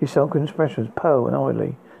 His sunken expression was pale and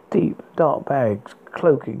oily, deep, dark bags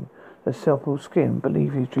cloaking the supple skin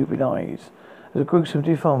beneath his drooping eyes, as a gruesome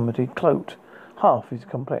deformity cloaked half his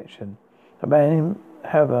complexion. The man,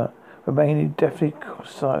 however, remained deathly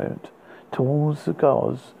silent towards the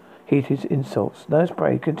guards' heated insults. Nurse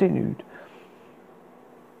Bray continued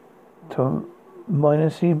to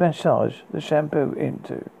mindlessly massage the shampoo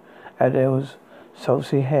into Adele's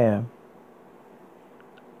saucy hair.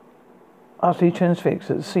 Utterly transfixed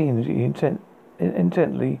at the scene, he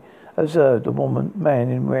intently observed the man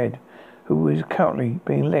in red, who was currently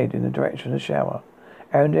being led in the direction of the shower.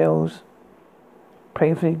 Arundel's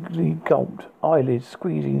painfully gulped, eyelids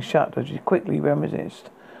squeezing shut as she quickly reminisced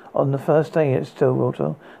on the first day at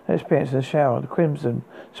Stillwater, her experience in the shower. The crimson,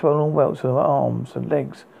 swollen welts of her arms and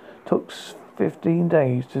legs took 15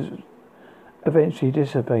 days to eventually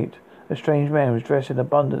dissipate. A strange man was dressed in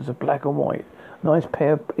abundance of black and white. A nice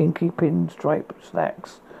pair of inky pinstripe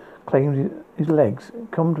slacks claimed his legs,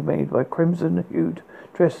 complemented by a crimson-hued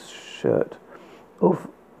dress shirt,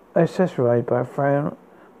 accessorized by a frown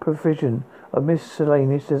provision of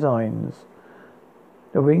miscellaneous designs.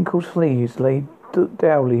 The wrinkled sleeves lay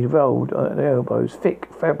dowly rolled at the elbows, thick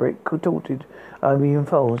fabric contorted uneven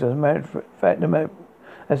folds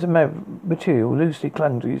as the material loosely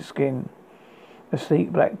clung to his skin. A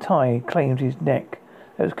sleek black tie claimed his neck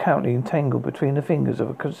that was currently entangled between the fingers of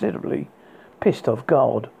a considerably pissed-off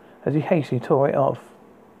guard as he hastily tore it off.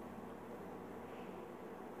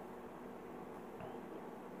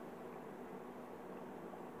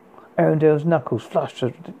 Arundel's knuckles flushed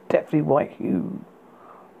a deathly white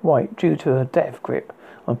due to her death grip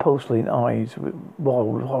on porcelain eyes with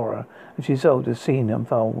wild horror as she saw the scene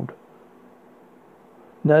unfold.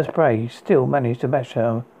 Nurse Bray still managed to mash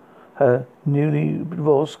her newly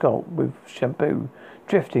raw scalp with shampoo,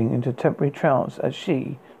 drifting into temporary trance as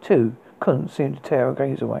she, too, couldn't seem to tear her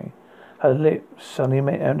gaze away. Her lips suddenly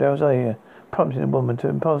met Amdel's ear, prompting the woman to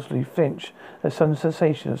impulsively flinch as some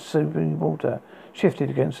sensation of soapy water shifted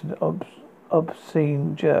against an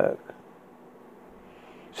obscene jerk.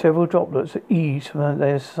 Several droplets eased from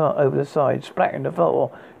over the side, splattering the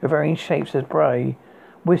floor with varying shapes as Bray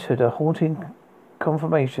whispered a haunting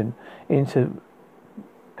confirmation into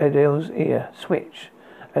Adele's ear. Switch.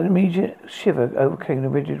 An immediate shiver overcame the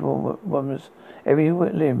rigid woman's every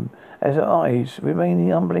limb as her eyes remained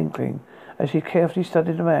unblinking as she carefully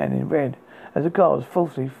studied the man in red as the guards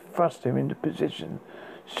forcefully thrust him into position.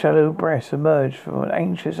 Shallow breaths emerged from an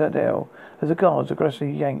anxious Adele as the guards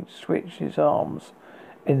aggressively switched his arms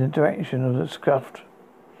in the direction of the scuffed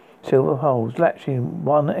silver holes, latching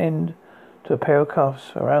one end to a pair of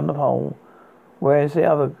cuffs around the hole, whereas the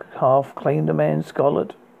other half claimed the man's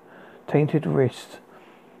scarlet tainted wrist.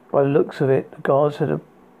 By the looks of it, the guards had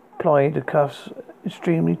applied the cuffs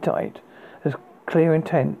extremely tight, as clear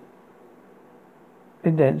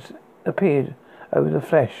indents appeared over the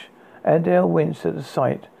flesh. Adele winced at the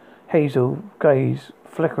sight, hazel gaze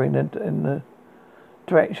flickering in the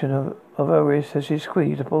direction of her wrist as she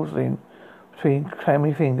squeezed the porcelain between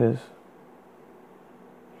clammy fingers.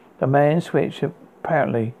 The man switched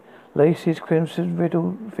apparently, laced his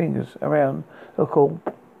crimson-riddled fingers around the cold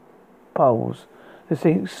poles. The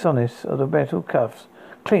distinct soreness of the metal cuffs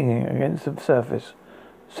clinging against the surface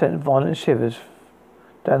sent violent shivers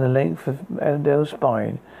down the length of Adele's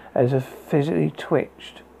spine as her physically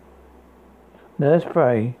twitched. Nurse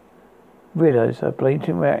Bray realized her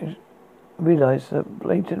blatant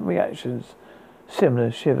reactions,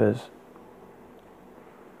 similar shivers.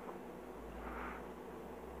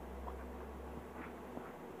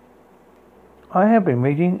 I have been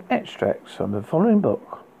reading extracts from the following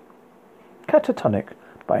book, Catatonic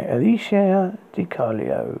by Alicia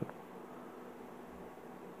DiCarlo.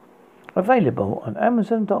 Available on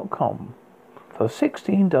Amazon.com for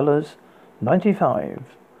 $16.95.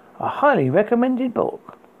 A highly recommended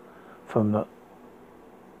book from the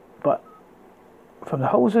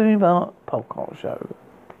Holsworthy podcast show.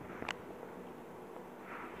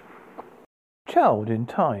 Child in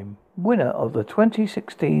Time, winner of the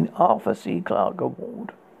 2016 Arthur C. Clarke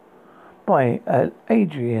Award by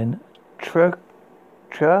Adrian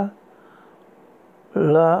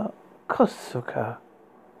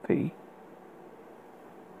Trlakosukavi.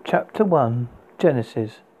 Chapter 1,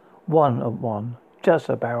 Genesis. 1 of 1. Just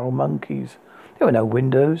a barrel of monkeys. There were no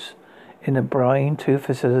windows in the brine tooth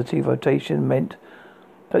facility. Rotation meant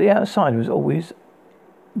that the outside was always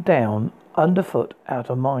down, underfoot, out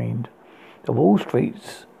of mind. The wall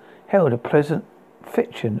streets held a pleasant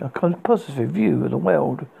fiction, a positive view of the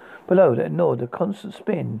world below that ignored the constant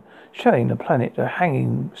spin, showing the planet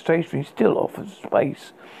hanging stationary still off of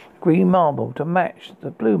space, green marble to match the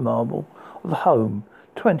blue marble of the home,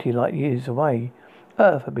 20 light years away.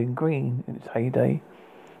 Earth had been green in its heyday,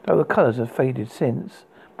 though the colours have faded since.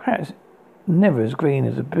 Perhaps never as green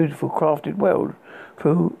as a beautiful crafted world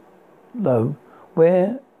though,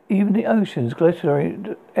 where even the oceans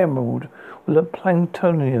glittered emerald with a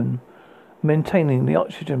planktonium maintaining the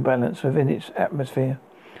oxygen balance within its atmosphere.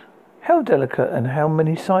 How delicate and how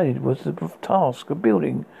many-sided was the task of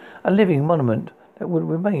building a living monument that would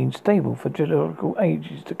remain stable for geological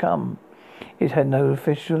ages to come. It had no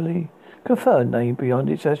officially conferred name beyond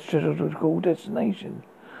its astrological destination,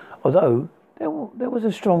 although there was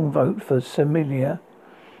a strong vote for Semilia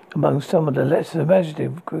among some of the less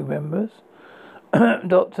imaginative crew members.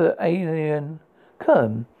 Dr. Alien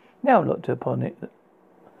Kern now looked upon it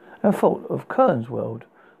and thought of Kern's world,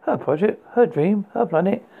 her project, her dream, her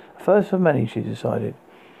planet, the first of many, she decided.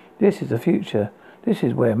 This is the future. This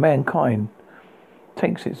is where mankind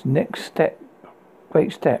takes its next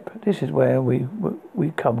great step. This is where we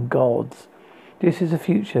become gods. This is the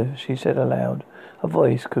future, she said aloud. Her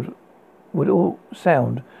voice would all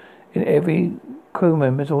sound in every crew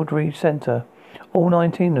member's ordinary centre, all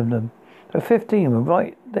 19 of them. The 15 were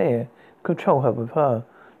right there, control hub with her.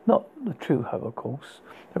 Not the true hub, of course.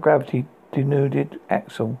 The gravity-denuded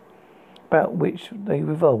axle about which they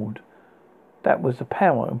revolved. That was the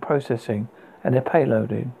power and processing and the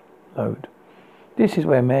payload. This is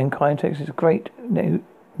where mankind takes its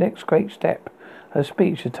next great step. Her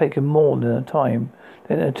speech had taken more than a time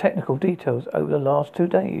than the technical details over the last 2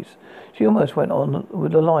 days. She almost went on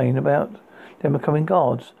with the line about them becoming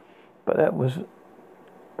gods, but that was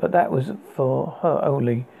for her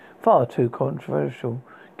only, far too controversial,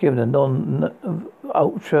 given the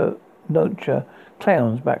non-ultra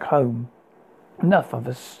clowns back home. Enough of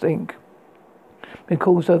a stink.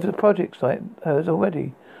 Because over the projects like hers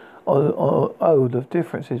already, the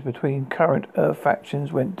differences between current Earth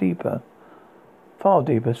factions went deeper, far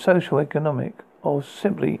deeper, social, economic, or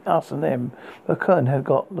simply us and them. But Kern had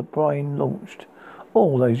got the brine launched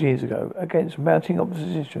all those years ago against mounting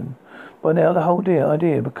opposition. By now the whole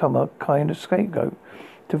idea had become a kind of scapegoat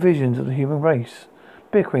to visions of the human race.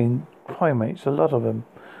 Bickering primates, a lot of them.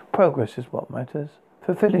 Progress is what matters.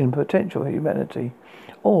 Fulfilling potential of humanity.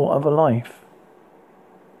 All other life.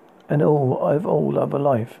 And all other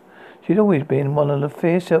life. She'd always been one of the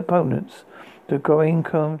fierce opponents to growing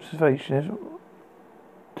conservationist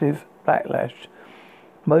backlash,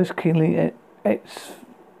 most keenly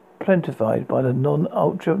exemplified by the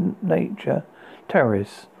non-ultra nature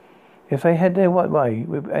terrorists. If they had their way,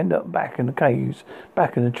 we'd end up back in the caves,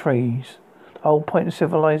 back in the trees. The whole point of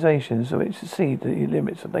civilization is to exceed the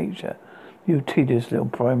limits of nature. You tedious little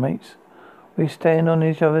primates. We stand on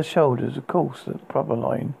each other's shoulders, of course, the proper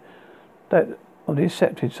line. That of the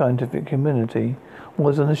accepted scientific community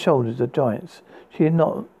was on the shoulders of giants. She had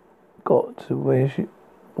not got to where she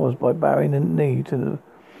was by bowing the knee to the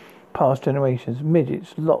past generations.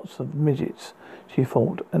 Midgets, lots of midgets, she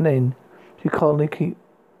thought, and then she calmly keep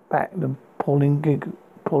back the appalling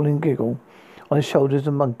giggle on the shoulders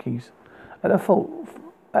of monkeys.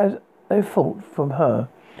 As they fought from her,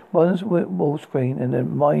 one's wall screen and the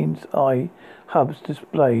mind's eye hubs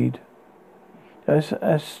displayed as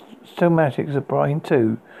schematics of brine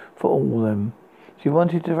too, for all of them. She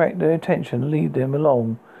wanted to direct their attention, lead them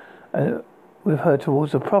along, and with her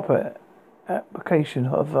towards the proper application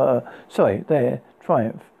of their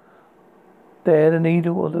triumph. There, the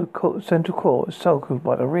needle of the central core, encircled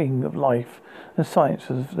by the ring of life and science,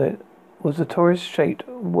 was the torus-shaped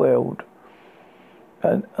world.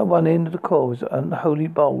 And at one end of the core was the unholy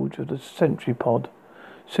bulge of the century pod,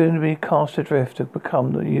 soon to be cast adrift to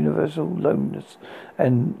become the universal loneliness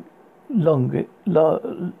and longest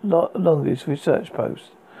research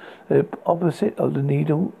post. The opposite of the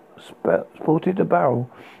needle sported a barrel.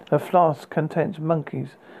 A flask contains monkeys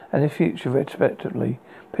and the future respectively.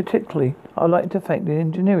 Particularly, I'd like to thank the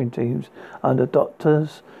engineering teams under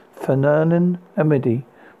Doctors Fernan and Midi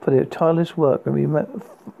for their tireless work in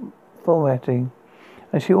formatting.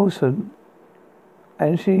 And she also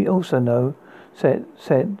said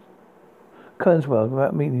Kernswell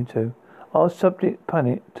without meaning to. Our subject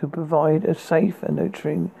planet to provide a safe and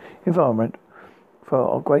nurturing environment for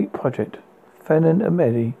our great project. Fernan and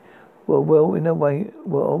Medi were well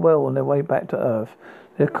on their way back to Earth.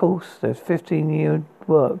 Their 15-year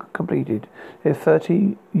work completed. Their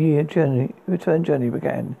 30-year return journey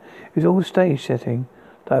began. It was all stage setting,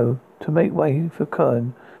 though, to make way for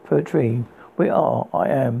Kern, for a dream. I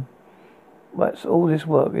am. That's all this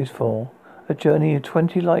work is for. A journey of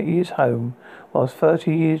 20 light years home, whilst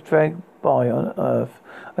 30 years drag by on Earth.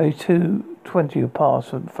 Only 220 have passed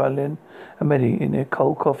from Fernan and Medi in their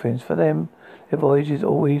cold coffins. For them, their voyage is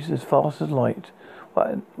always as fast as light.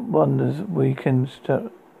 What wonders we can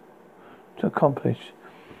to accomplish.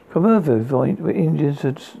 From Earth, with engines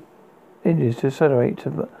to accelerate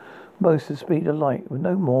to most the speed of light, with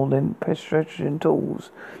no more than pedestrian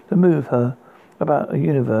tools to move her about a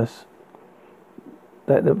universe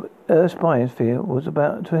that the Earth's biosphere was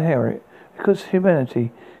about to inherit, because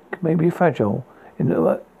humanity may be fragile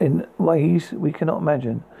in ways we cannot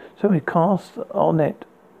imagine. So we cast our net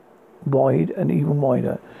wide and even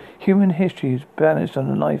wider. Human history is balanced on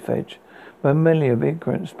a knife edge. Millennia of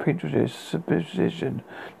ignorance, prejudice, superstition,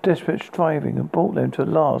 desperate striving, and brought them to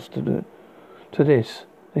last to this.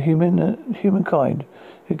 The humankind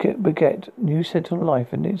who beget new settled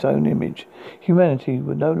life in its own image. Humanity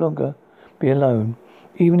would no longer be alone.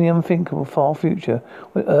 Even the unthinkable far future,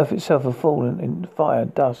 when Earth itself had fallen in fire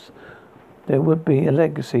and dust, there would be a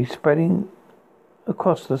legacy spreading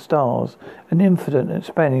across the stars, an infinite and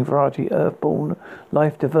expanding variety, earth-born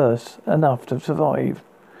life diverse enough to survive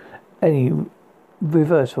any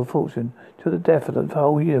reversal fortune to the death of the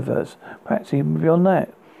whole universe, perhaps even beyond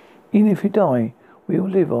that. Even if we die, we will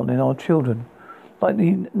live on in our children. Like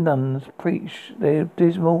the nuns preach their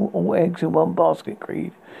dismal all eggs in one basket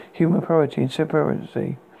creed, human priority and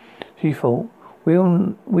superiority. She thought, we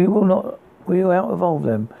will out-evolve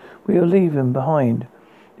them. We will leave them behind.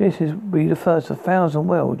 This will be the first of 1,000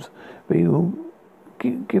 worlds we will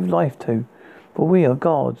give life to. For we are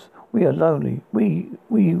gods. We are lonely.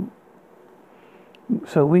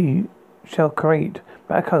 So we shall create.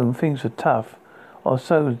 Back home things are tough, or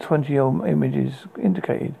so the 20-year-old images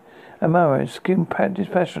indicated. Amara skimmed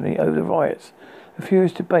dispassionately over the riots, the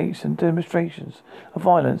furious debates and demonstrations of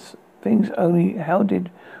violence. Things only, how did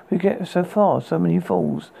we get so far? So many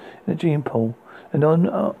falls in the gene pool. A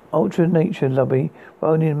non-ultra nature lobby were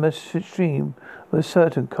only in the stream of a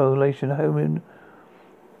certain correlation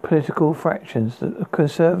political fractions, the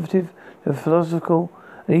conservative, the philosophical,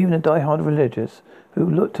 and even the die-hard religious, who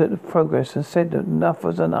looked at the progress and said that enough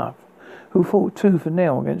was enough, who fought tooth and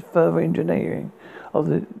nail against further engineering of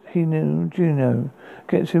the human genome,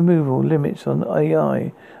 against removal limits on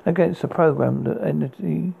AI, against the program that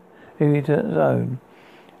entity its own.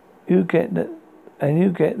 You get that, and you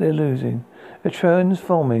get they're losing. A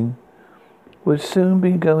transforming would soon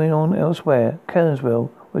be going on elsewhere.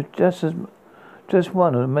 Kernswell was just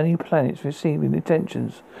one of the many planets receiving the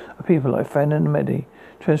attentions of people like Fan and Medi,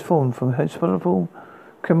 transformed from hospitable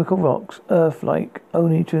chemical rocks, Earth-like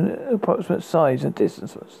only to an approximate size and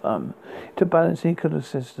distance of the Sun, to balance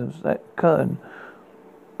ecosystems that Kern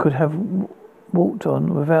could have walked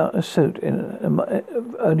on without a suit in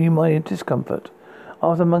only minor discomfort.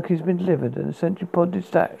 After the monkeys had been delivered and the sentry pod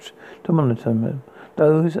dispatched to monitor them,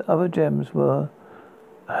 those other gems were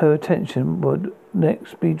her attention would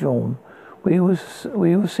next be drawn. We will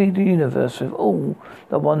see the universe with all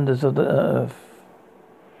the wonders of the earth.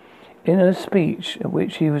 In her speech, at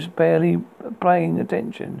which he was barely paying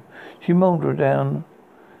attention, she mouldered down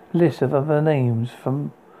a list of other names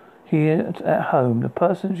from here at home. The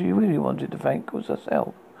person she really wanted to thank was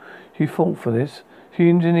herself. She fought for this. She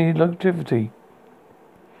engineered longevity,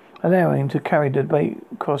 allowing to carry the debate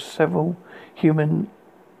across several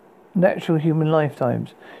natural human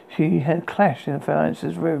lifetimes. She had clashed in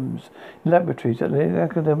sciences rooms, in laboratories, at the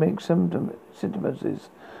academic syntheses,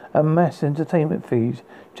 and mass entertainment fees,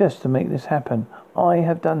 just to make this happen. I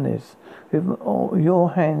have done this. With all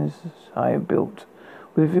your hands I have built.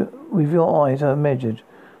 With your eyes I have measured.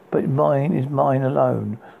 But mine is mine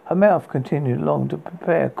alone. Her mouth continued along to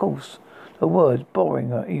prepare a course, the words boring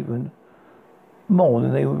her even more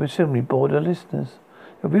than they would presumably bore the listeners.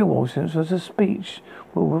 The real audience was a speech.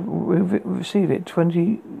 We'll receive it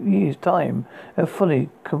 20 years' time. A fully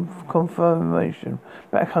confirmation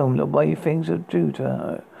back home the way things are due to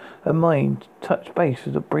her. Her mind touched base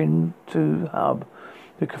with the Brin 2 hub.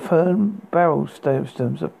 The confirmed barrel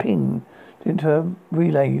systems are pinged into a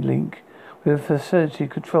relay link with a facility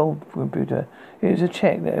control computer. It was a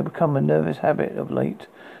check that had become a nervous habit of late.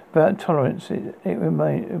 Without tolerance, it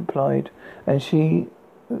remained implied, and she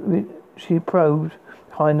probed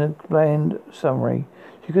behind the bland summary.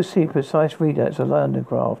 She could see precise readouts of London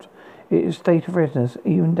craft. Its state of readiness,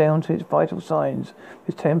 even down to its vital signs,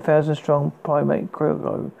 with 10,000 strong primate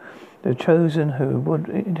crew, the chosen who would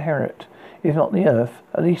inherit, if not the Earth,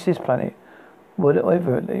 at least this planet,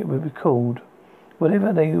 whatever it would be called.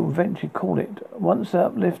 Whatever they eventually call it. Once the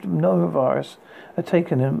uplift of Novavirus had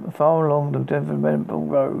taken them far along the developmental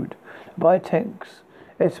road, the biotechs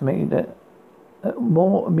estimated that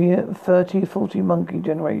mere 30-40 monkey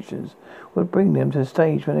generations would bring them to the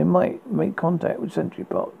stage when they might make contact with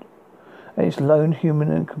Centripod and its lone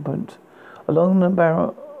human incumbent. Along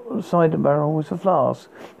the side of the barrel was a flask,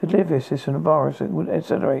 the delivery system of the virus that would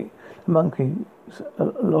accelerate the monkeys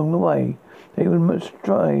along the way. They would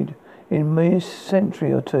stride in a mere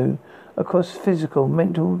century or two across physical,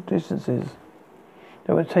 mental distances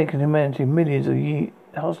that would have taken humanity millions of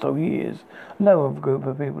hostile years. No other group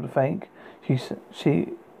of people to thank. She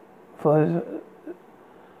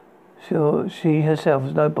herself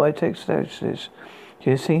was no biotech specialist. She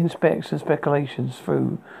has seen specs and speculations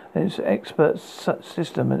through its expert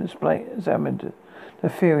system and examined the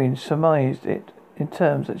theory and surmised it in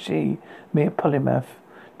terms that she, mere polymath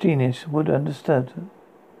genius, would understand.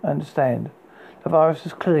 The virus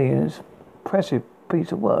was clearly an impressive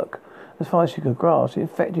piece of work. As far as she could grasp, it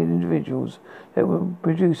infected individuals that would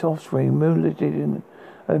produce offspring mutilated in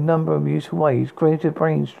a number of useful ways: greater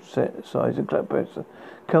brain size and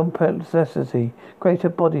complexity, greater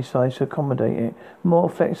body size to accommodate it, more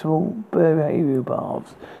flexible behavioral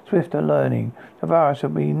paths, swifter learning. The virus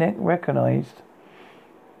would be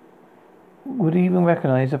would even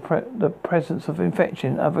recognize the presence of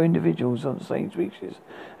infection in other individuals of the same species,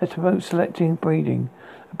 as to promote selecting breeding,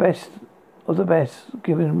 the best of the best,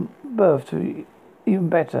 giving birth to even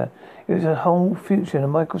better. It was a whole future in a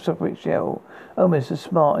microscopic shell, almost as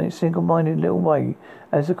smart in its single-minded little way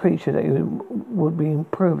as the creature that it would be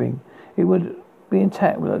improving. It would be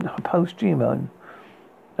intact with a host genome.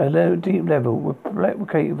 A low, deep level would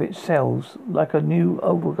replicate with its cells like a new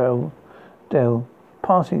overdell,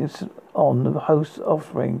 passing on the host's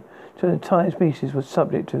offspring to the entire species was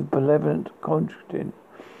subject to benevolent conjugating.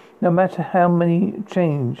 No matter how many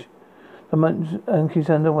change the monkeys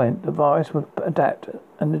underwent, the virus would adapt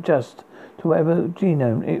and adjust to whatever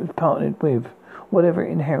genome it was partnered with, whatever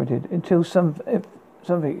it inherited, until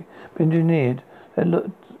something engineered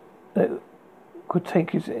that could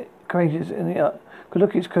take its creators could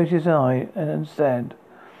look its creators in the eye and understand.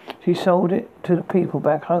 She sold it to the people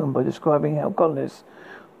back home by describing how colonists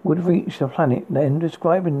would reach the planet, then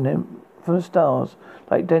describing them from the stars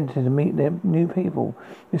like dentists to meet their new people.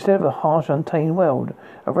 Instead of a harsh, untamed world,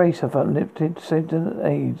 a race of uplifted sentient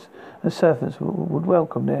aides and servants would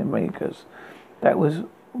welcome their makers. That was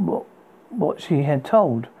what she had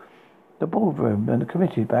told the boardroom and the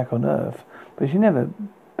committee back on Earth. But she never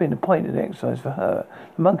been a point of exercise for her.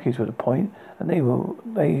 The monkeys were the point, and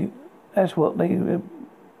that's what they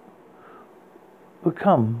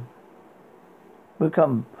become.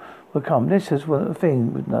 This is one of the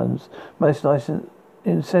things with nuns most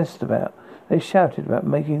incensed about. They shouted about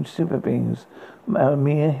making super beings out of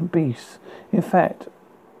mere beasts. In fact,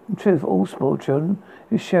 in truth, all spoiled children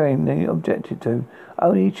is sharing they objected to.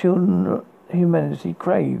 Only children humanity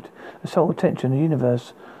craved the sole attention of the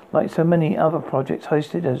universe. Like so many other projects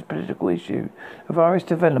hosted as a political issue, the virus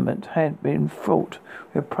development had been fraught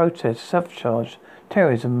with protest, self-charge,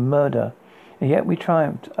 terrorism, and murder. And yet we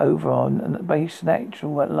triumphed over on base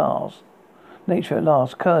nature at last.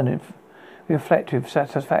 Kern reflected with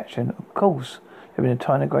satisfaction. Of course, there had been a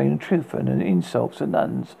tiny grain of truth and the insults the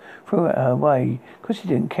nuns threw at her way, because she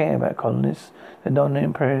didn't care about colonists, the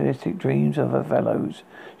non-imperialistic dreams of her fellows.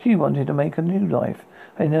 She wanted to make a new life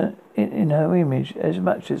in her image as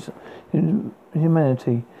much as in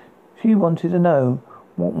humanity. She wanted to know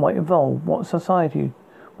what might evolve, what society,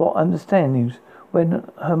 what understandings, when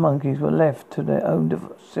her monkeys were left to their own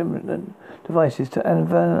simulant devices to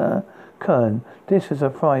Anna Kern. This was her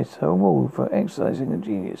price, her reward for exercising a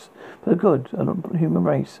genius for the good of the human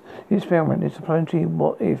race. The experiment is a planetary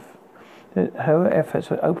what if. Her efforts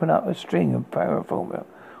would open up a string of paraformer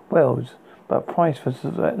worlds, but price was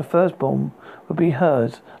that the firstborn would be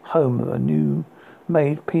hers, home of a new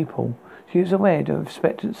made people. She was aware of the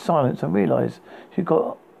expectant silence and realized she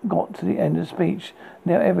got to the end of the speech.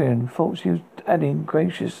 Now everyone thought she was adding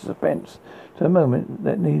gracious suspense to a moment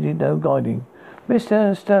that needed no guiding.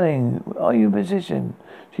 Mr. Sterling, are you in position?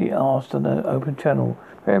 She asked on an open channel.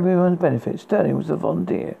 For everyone's benefit, Sterling was a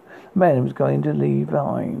volunteer, a man who was going to leave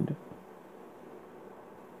behind.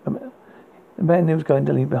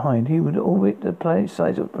 He would orbit the planet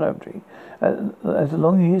size of the planetary. As the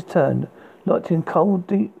long years turned, locked in cold,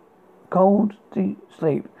 deep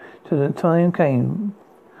sleep, till the time came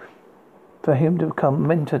for him to become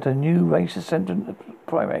mentor to a new race of sentient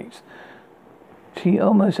primates. She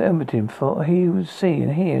almost envied him, for he would see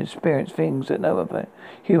and hear and experience things that no other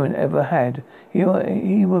human ever had. He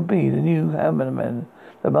would be the new hammerman,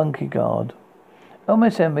 the monkey guard.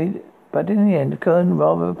 Almost envied, but in the end, Kern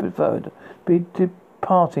rather preferred to be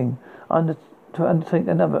departing to undertake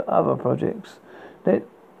other projects. Let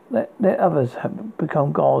others have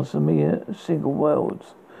become gods of mere single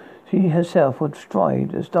worlds. She herself would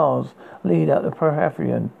stride the stars, lead out the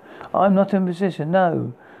Prohafrian. I'm not in position,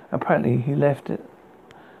 no. Apparently he left it.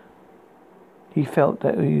 He felt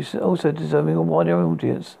that he was also deserving a wider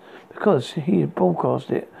audience, because he had broadcast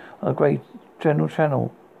it on a great general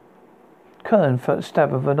channel. Kern felt a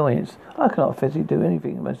stab of annoyance. I cannot physically do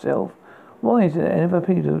anything myself. Why is it that other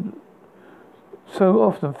people so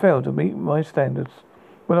often fail to meet my standards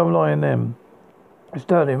when I rely on them?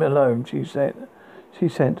 Sterling him alone, she said.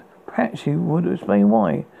 Perhaps she would explain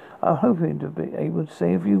why. I'm hoping to be able to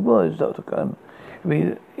say a few words, Dr. Kern.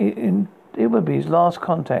 It would be his last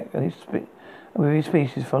contact with his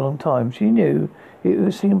species for a long time. She knew it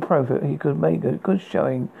would seem appropriate he could make a good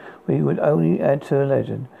showing, but he would only add to a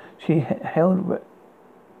legend. She held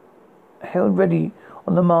ready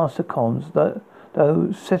on the master comms,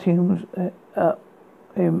 though setting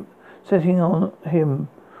on him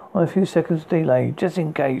on a few seconds delay, just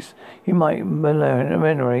in case he might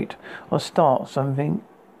enumerate or start saying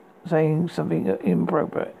something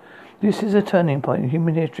inappropriate. This is a turning point in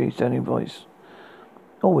human history, Sterling's voice,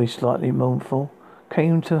 always slightly mournful,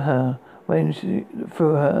 came to her when she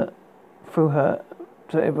through her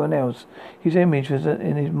to everyone else. His image was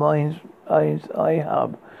in his mind's eye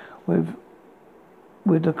hub with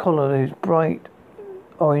the collar of his bright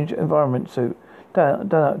orange environment suit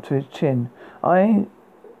done up to his chin. I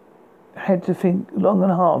had to think long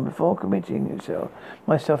and hard before committing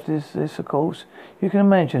myself to this, of course. You can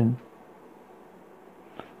imagine.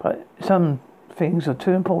 But some things are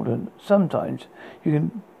too important. Sometimes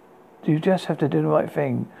you just have to do the right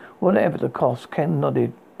thing, whatever the cost. Ken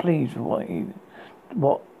nodded, pleased with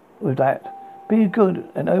that. Be good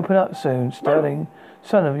and open up soon, Sterling.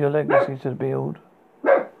 Son of your legacy to build.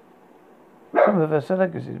 Some of us a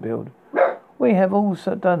legacy to build. We have all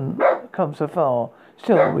come so far.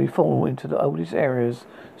 Still, we fall into the oldest areas.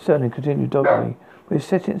 Sterling continued doggedly. We're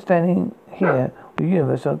standing here with the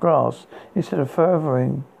universe on grass instead of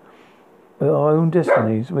furthering with our own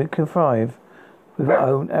destinies. We contrive with our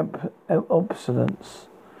own obsolescence.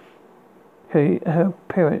 Her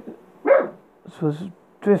appearance was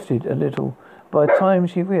drifted a little. By the time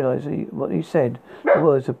she realized what he said, the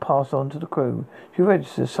words had passed on to the crew. She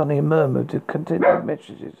registered suddenly a murmur of contented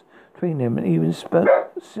messages between them, and even spoke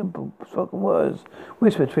simple spoken words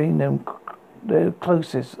whispered between them, the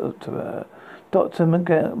closest to her. Dr.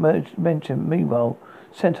 mentioned, meanwhile,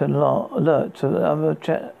 sent an alert to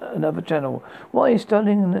another channel. Why is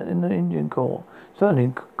Sterling in the Indian Corps?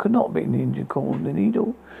 Sterling could not be in the Indian Corps of the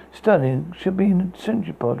Needle. Sterling should be in the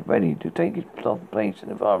sentry pod, ready to take his place in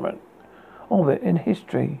the environment of it in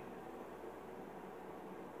history.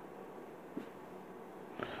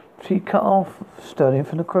 She cut off Sterling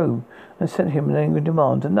from the crew and sent him an angry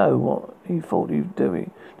demand to know what he thought he was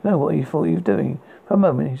doing. For a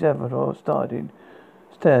moment his avatar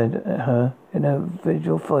stared at her in her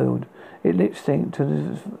visual field. It lip synced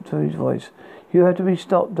to his voice. You have to be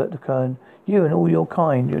stopped, Dr. Kern. You and all your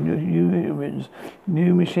kind, new humans,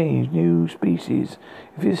 new machines, new species.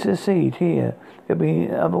 If you succeed here, there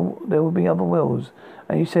will be other worlds.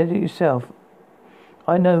 And you said it yourself.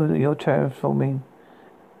 I know that you're transforming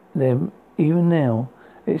them even now.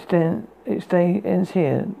 Its day ends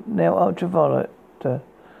here. Now ultraviolet,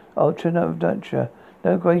 ultra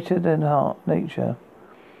no greater than nature.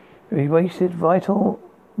 We wasted vital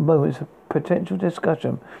moments of potential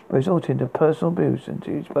discussion, but resulted in personal abuse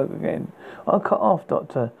until he spoke again. I'll cut off,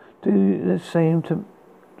 Doctor. Do the same to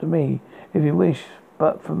me, if you wish.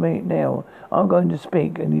 But for me now, I'm going to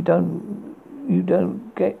speak, and you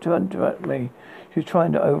don't get to interrupt me. She's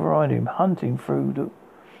trying to override him, hunting through the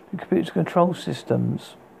computer control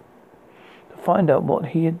systems to find out what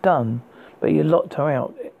he had done, but he locked her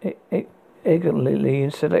out ignorantly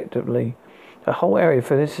and selectively. The whole area of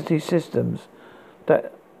felicity systems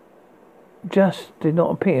that just did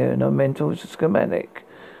not appear in her mental schematic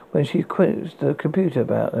when she quizzed the computer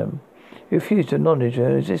about them. He refused to acknowledge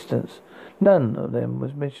her existence. None of them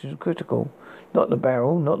was mission critical. Not the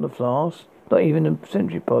barrel, not the flask, not even the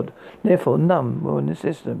sentry pod. Therefore, none were in the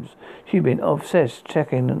systems. She'd been obsessed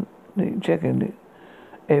checking it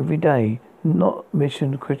every day. Not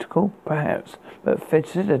mission critical, perhaps, but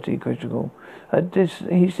facility critical.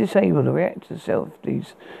 He's disabled to react to self,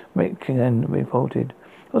 these McKinnon reported.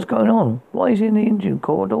 What's going on? Why is he in the engine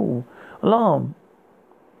core at all? Alarm,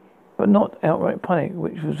 but not outright panic,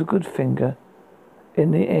 which was a good finger in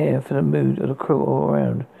the air for the mood of the crew all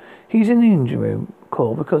around. He's in the engine room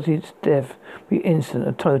core because his death be instant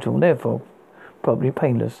and total, therefore probably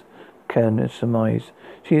painless. Kern surmised.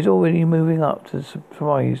 She is already moving up to the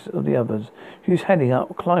surprise of the others. She was heading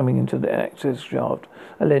up, climbing into the access shaft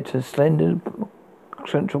that led to a slender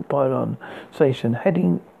central pylon station,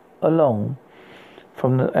 heading along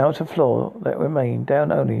from the outer floor that remained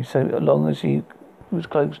down only so long as he was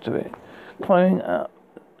close to it. Climbing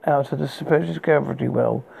out of the superior gravity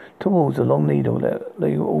well towards the long needle that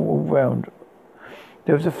lay all round.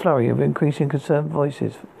 There was a flurry of increasing concerned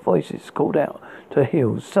voices. Voices called out to her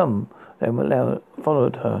heels. Some of them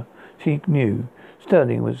followed her. She knew.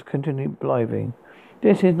 Sterling was continually blithing.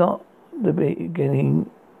 This is not the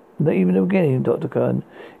beginning, not even the beginning, Dr. Kern.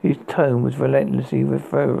 His tone was relentlessly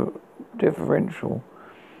differential.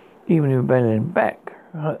 Even in rebellion. Back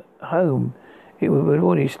home. It would have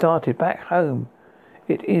already started. Back home.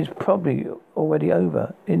 It is probably already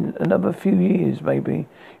over. In another few years, maybe,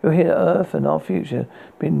 you'll hear Earth and our future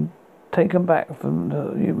been taken back from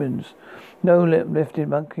the humans. No lip-lifted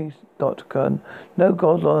monkeys, Dr. Kern. No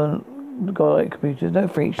godlike computers. No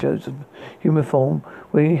freak shows of human form.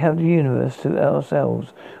 We have the universe to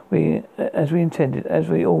ourselves. As we intended, as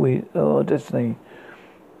we always are our destiny.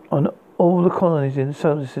 On all the colonies in the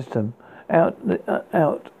solar system, out,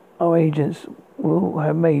 our agents will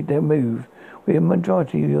have made their move. We are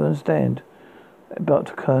majority, you understand,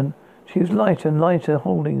 Dr. Kern. She was lighter and lighter,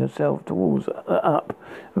 holding herself towards up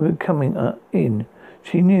and coming in.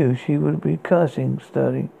 She knew she would be cursing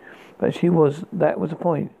Sterling, but that was the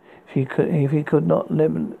point. If he could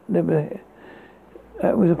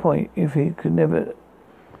never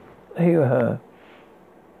hear her.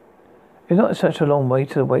 It's not such a long way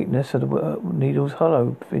to the weightness of the needle's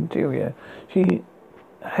hollow interior. She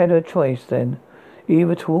had her choice then.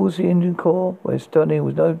 Either towards the engine core, where Sterling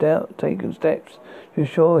was no doubt taking steps to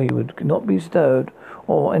ensure he would not be stirred,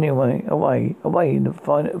 or anyway, away in the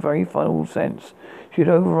very final sense. She had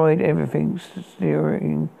override everything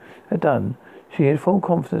Sterling had done. She had full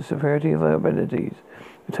confidence in the superiority of her abilities.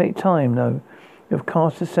 It would take time, though. To have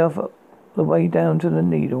cast herself up the way down to the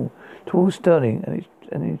needle, towards Sterling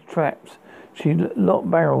and his traps. She locked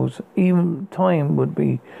barrels. Even time would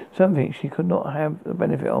be something she could not have the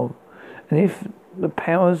benefit of. And if the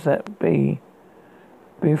powers that be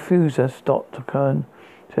refuse us, Dr. Kern,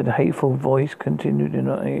 said the hateful voice continued in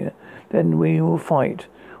our ear, then we will fight.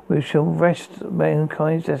 We shall wrest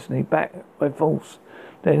mankind's destiny back by force.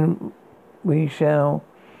 Then we shall...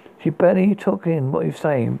 She barely took in what he was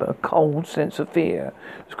saying, but a cold sense of fear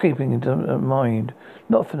was creeping into her mind.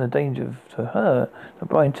 Not from the danger to her, to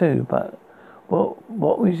Brian too, but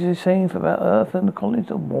what was he saying about Earth and the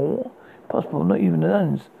colonies of war? Possible, not even the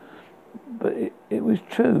nuns. But it was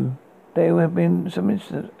true. There have been some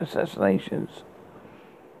assassinations.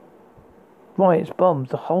 Riots, bombs,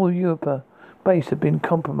 the whole Europa base had been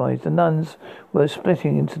compromised. The nuns were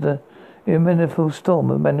splitting into the inimitable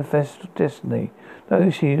storm of manifest destiny. Though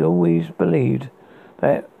she had always believed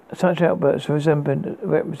that such outbursts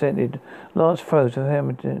represented large throes of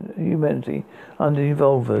humanity under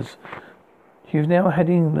revolvers, she was now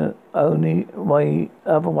heading the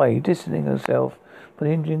other way, distancing herself from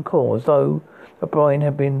the Indian Corps, as though the brain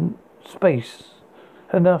had been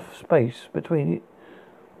enough space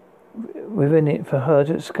within it for her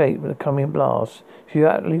to escape the coming blast. She was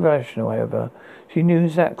utterly rational, however. She knew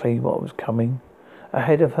exactly what was coming.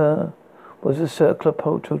 Ahead of her was a circular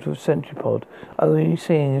portal to a sentry pod. Only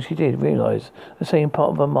seeing as she did realize the same part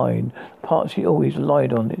of her mind, the part she always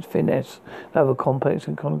relied on, its finesse and other complex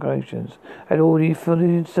conjugations, had already fully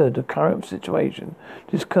understood the current situation.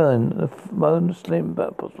 Discern the most slim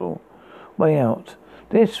but possible way out.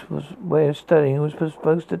 This was where Sterling was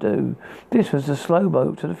supposed to do. This was the slow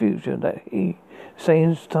boat to the future that he,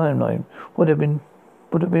 Sane's timeline, would have been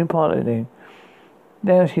piloting.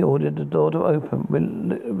 Now she ordered the door to open,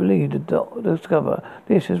 relieved to discover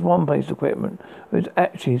this is one piece of equipment was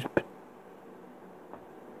actually his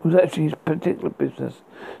particular business,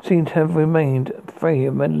 seemed to have remained free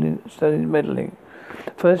of meddling.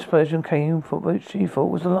 The first explosion came for which she thought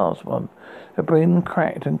was the last one. Her brain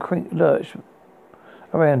cracked and lurched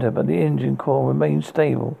around her, but the engine core remained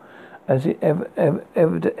stable, as it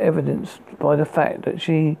evidenced by the fact that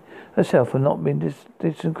she herself had not been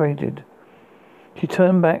disintegrated. She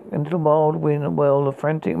turned back into the wild wind and whirl of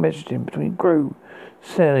frantic messaging between crew.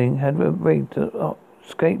 Sterling had rigged the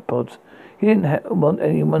escape pods. He didn't want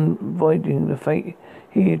anyone avoiding the fate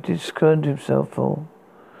he had discerned himself for.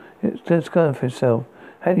 Discerned for himself.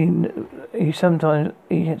 Had he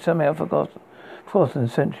had somehow forgotten the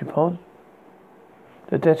sentry pod.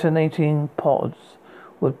 The detonating pods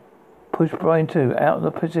would push Brian 2 out of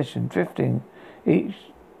the position, drifting either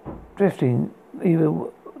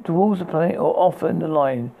towards the planet or off in the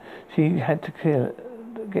line. She had to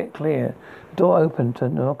get clear. The door opened to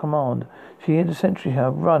no command. She heard the sentry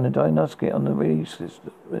hub run a diagnostic on the release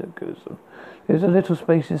system. There was a little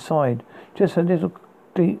space inside, just a little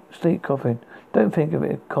deep sleep coffin. Don't think of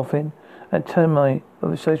it a coffin. A termite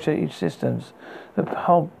of associated systems. The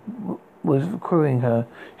hub was crewing her.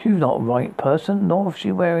 She was not a right person, nor was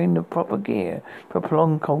she wearing the proper gear for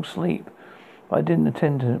prolonged cold sleep. But I didn't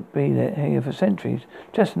intend to be here for centuries,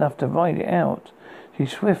 just enough to ride it out. She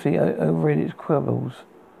swiftly overrid its quibbles.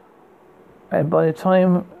 And by the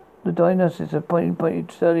time the diagnosis had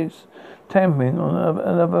pointed Sterling's tampering on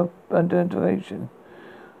another identification,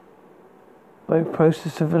 by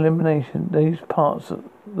process of elimination, these parts of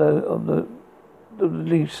the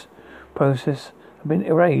release process have been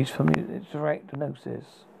erased from its direct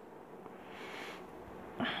diagnosis.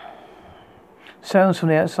 Sounds from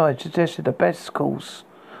the outside suggested the best course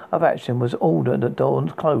of action was order the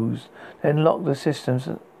doors closed, then lock the systems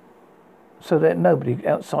so that nobody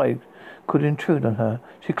outside could intrude on her.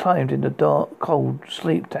 She climbed in the dark, cold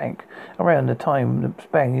sleep tank. Around the time the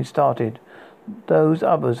banging started, those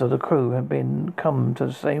others of the crew had come to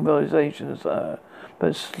the same realization as her,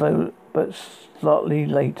 but slightly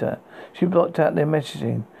later. She blocked out their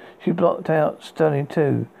messaging. She blocked out Sterling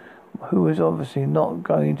too, who was obviously not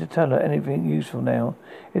going to tell her anything useful now.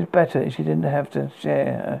 It's better if she didn't have to share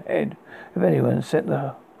her head with anyone except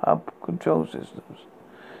the hub control systems.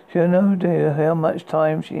 She had no idea how much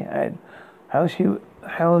time she had, how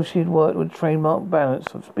she'd worked with trademark balance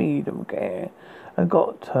of speed and care, and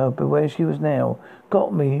got her to where she was now.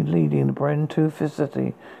 Got me leading the brand new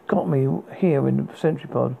facility. Got me here in the sentry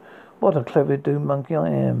pod. What a clever doomed monkey I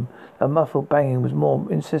am. Her muffled banging was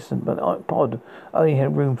more insistent, but the pod only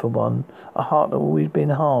had room for one. A heart that had always been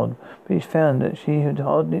hard, but he found that she had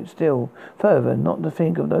hardened it still. Further, not to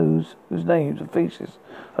think of those whose names and faces,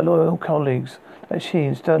 her loyal colleagues, that she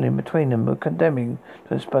and Sterling between them were condemning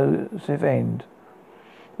to an explosive end.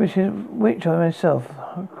 Which I myself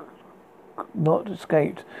not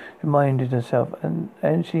escaped, reminded herself,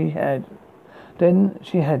 and she had. Then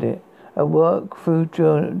she had it. A work through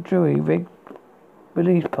jury rigged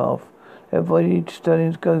release path. avoided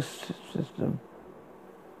Sterling's ghost system.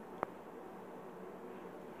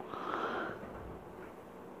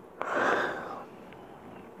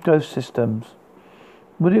 Ghost systems.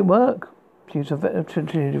 Would it work? She was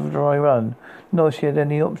continued a dry run, nor she had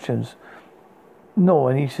any options,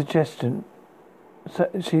 nor any suggestion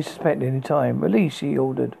she suspected any time. Release, she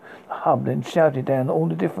ordered. The hub then shouted down all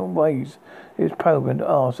the different ways it was programmed to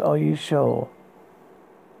ask, are you sure?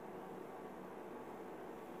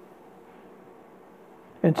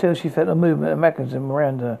 Until she felt a movement of mechanism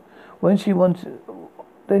around her. Then she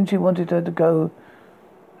wanted her to go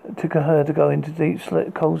into deep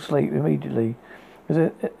cold sleep immediately, as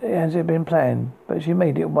it had been planned. But she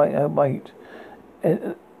made it wait.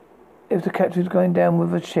 If the captain was going down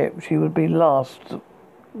with a ship, she would be last to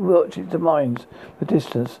watch its demise. The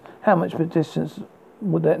distance. How much of a distance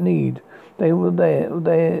would that need? They were there.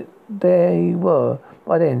 They were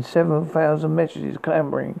by then 7,000 messages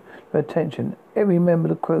clamoring for attention. Every member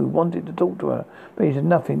of the crew wanted to talk to her, but he had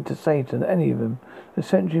nothing to say to any of them. The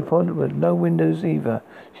sentry pod with no windows either.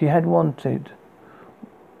 She had wanted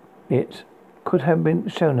it. Could have been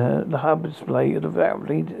shown her the hub display of the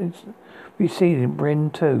rapidly receding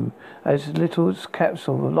Bryn 2 as the little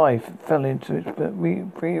capsule of life fell into its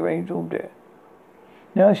prearranged orbit.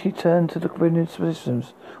 Now she turned to the brilliant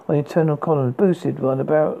systems on the internal column, boosted by the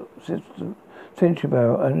barrel system, sentry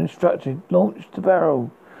barrel, and instructed, launch the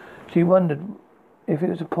barrel. She wondered if it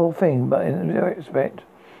was a poor thing, but in retrospect,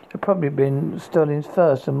 it had probably been Sterling's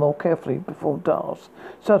first and more carefully performed task,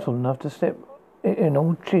 subtle enough to slip in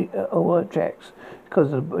all her checks,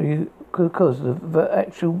 because of the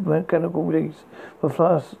actual mechanical release for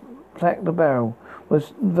flack the barrel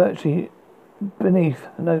was virtually beneath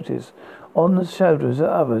notice. On the shoulders of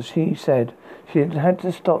others, she said she had had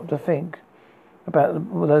to stop to think about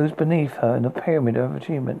those beneath her in the pyramid of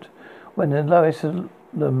achievement, when the lowest of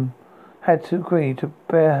them had to agree to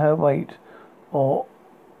bear her weight, or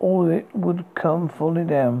all of it would come falling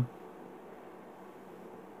down.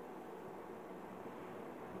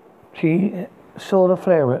 She saw the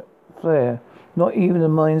flare, not even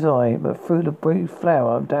in mind's eye, but through the brief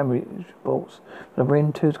flower of damage reports from the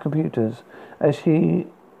Bryn 2's computers, as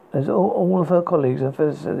all of her colleagues and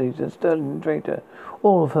facilities and Sterling traitor,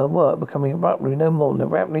 all of her work becoming abruptly no more than a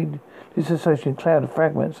rapidly disassociating cloud of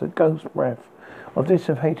fragments of ghost breath of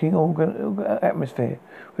dissipating atmosphere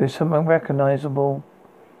with some unrecognizable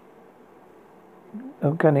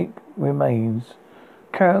organic remains.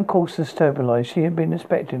 Current course was stabilized. She had been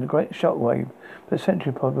expecting a great shockwave, but the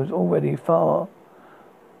sentry pod was already far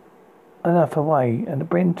enough away, and the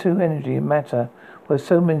Bryn 2 energy and matter was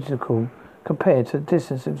so minuscule compared to the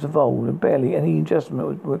distances of old, and barely any adjustment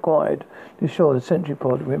was required to ensure the sentry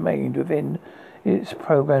pod remained within its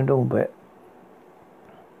programmed orbit.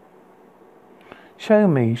 Show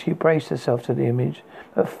me. She braced herself to the image,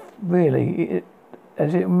 but really,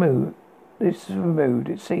 as it moved,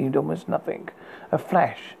 it seemed almost nothing. A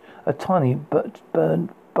flash, a tiny but burned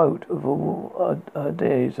boat of all her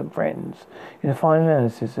dears and friends. In the final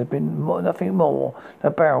analysis, had been nothing more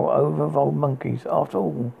than a barrel over of old monkeys, after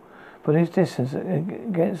all. But his distance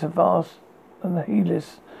against the vast and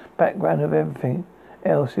heedless background of everything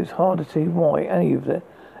else, it's hard to see why any of it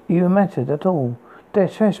even mattered at all.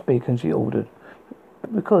 Distress beacons, she ordered,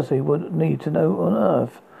 because they would need to know on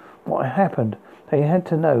Earth what had happened. They had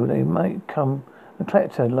to know. They might come and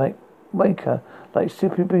collect her, wake her, like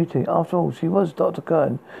stupid beauty. After all, she was Dr.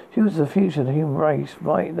 Kern. She was the future of the human race,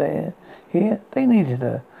 right there. Here, they needed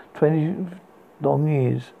her. 20 long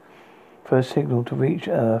years for a signal to reach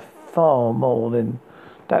Earth. Far more than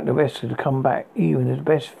that the rest could come back, even as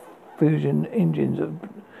best fusion engines of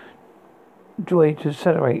joy to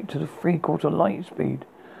accelerate to the 3/4 light speed.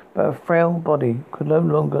 But a frail body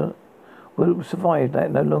would survive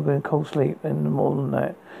that, no longer in cold sleep, and more than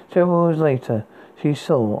that. Several hours later, she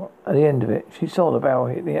saw, at the end of it, the barrel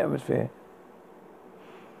hit the atmosphere.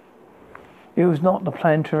 It was not the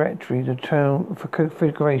planned trajectory, the term for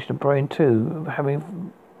configuration of Bryn 2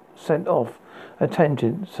 having sent off a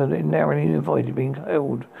tangent so that it narrowly avoided being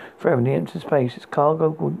held forever in the empty space. Its cargo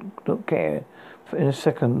would not care in a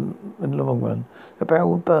second in the long run. The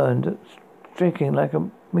barrel burned, streaking like a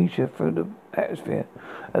meteor through the atmosphere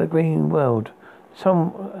at the green world.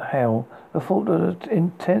 Somehow, the thought of the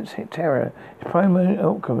intense terror its primary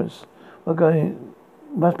occupants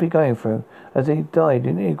must be going through, as they died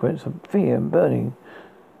in ignorance of fear and burning,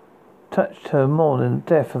 touched her more than the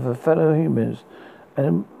death of her fellow humans,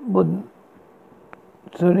 and wouldn't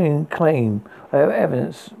Sterling claim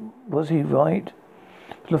evidence. Was he right?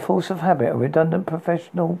 The force of habit, a redundant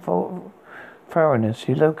professional thoroughness.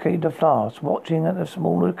 She located the flask, watching at the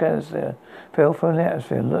smaller canister, fell from the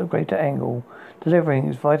atmosphere at a greater angle, delivering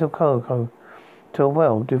its vital cocoa to a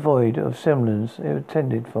well devoid of semblance it was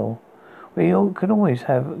intended for. We all could always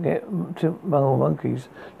get to monkeys.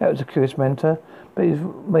 That was a curious mentor, but it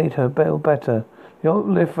made her better. The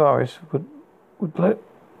old-lived virus would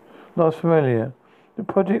last familiar. The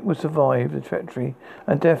project would survive the treachery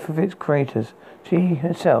and death of its creators. She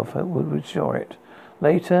herself would ensure it.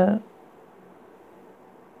 Later,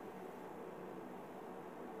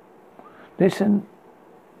 listen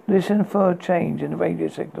for a change in the radio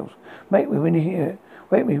signals. Wake me when you hear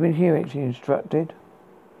it, she instructed.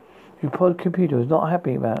 The pod computer was not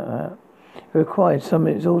happy about that. It required some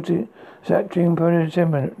exalted saturating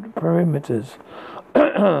perimeters.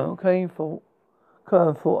 Kern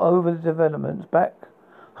thought over the developments back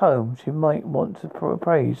home she might want to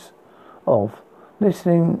praise of.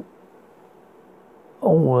 Listening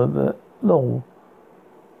all of the law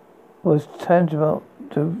was tangible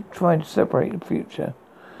to trying to separate the future.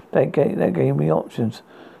 That gave me options.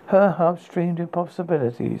 Her hub streamed with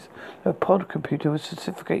possibilities. Her pod computer was a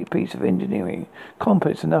sophisticated piece of engineering,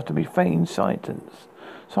 complex enough to be feigned silence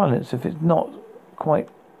if it's not quite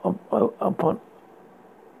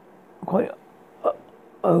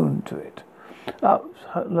owned to it.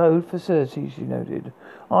 Upload facilities, she noted.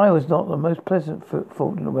 I was not the most pleasant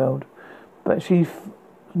thought in the world, but she's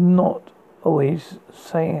not always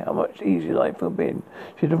saying how much easier life would have been.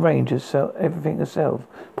 She'd arranged everything herself.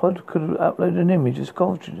 Pod could upload an image as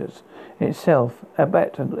consciousness itself,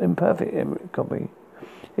 albeit an imperfect copy.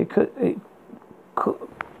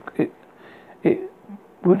 It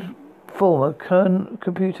would form a kernel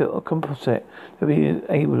computer or composite to be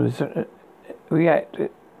able to react to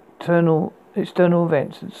external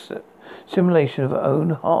events and simulation of her own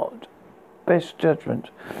heart. Best judgment.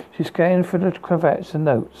 She scanned through the cravats and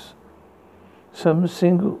notes. Some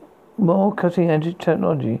more cutting-edge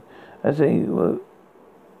technology as they were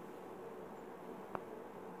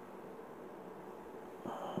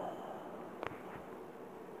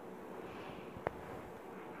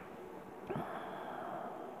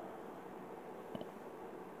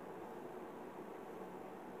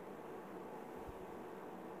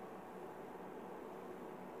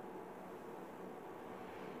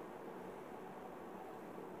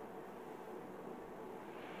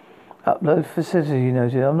upload facility, you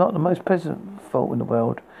noted. I'm not the most pleasant fault in the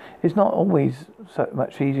world. It's not always so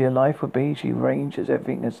much easier life would be. She arranges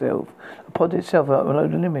everything herself. The pod itself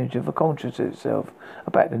uploaded an image of the consciousness itself,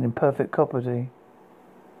 about an imperfect copy.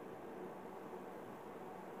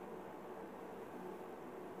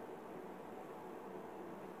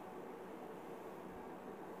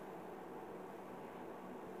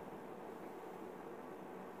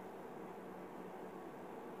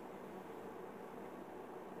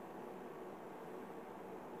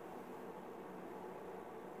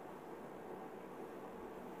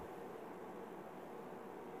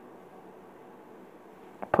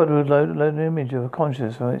 Pod would load an image of a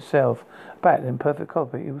consciousness from itself, back in perfect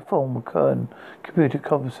copy. It would form a kernel computer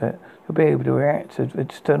composite to be able to react to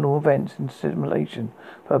external events in simulation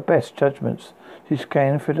for her best judgments. She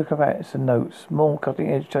scanned through the cravats and notes, more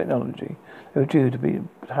cutting-edge technology that were due to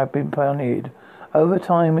have been pioneered. Over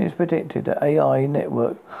time, it is predicted that AI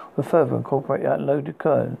network will further incorporate that loaded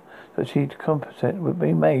kernel, so that composite would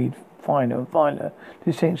be made finer and finer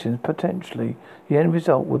distinctions. Potentially, the end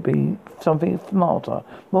result would be something smarter,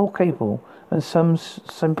 more capable, and some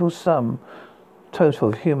simple sum total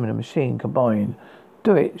of human and machine combined.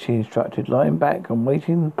 Do it, she instructed, lying back and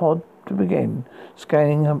waiting the pod to begin,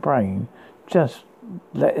 scanning her brain. Just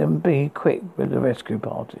let them be quick with the rescue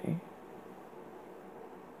party.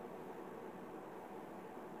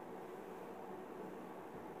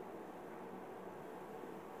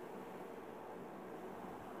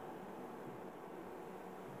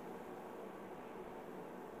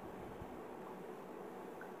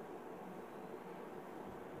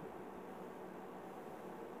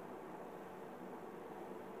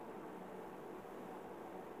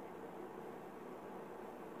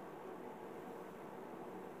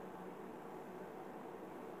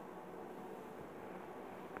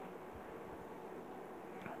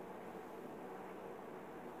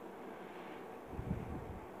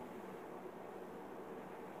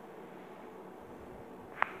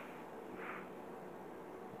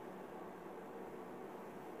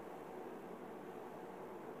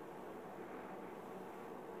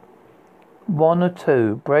 One or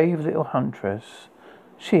two, brave little huntress.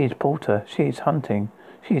 She is Porter. She is hunting.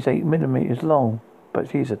 She is 8 millimeters long,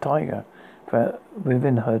 but she is a tiger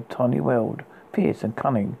within her tiny world, fierce and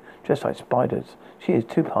cunning, just like spiders. She is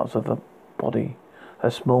two parts of her body. Her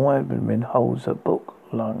small abdomen holds her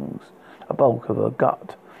lungs, a bulk of her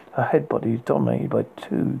gut. Her head body is dominated by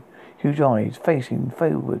two huge eyes facing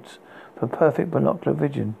forwards for perfect binocular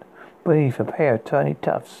vision. Beneath a pair of tiny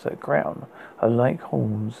tufts that crown her like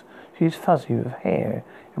horns, she is fuzzy with hair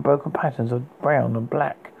in broken patterns of brown and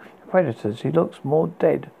black. Predator, she looks more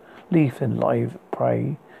dead leaf than live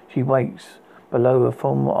prey. She waits. Below her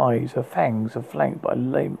former eyes, her fangs are flanked by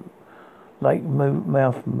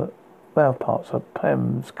mouth parts are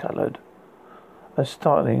plums coloured, a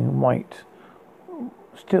startling white,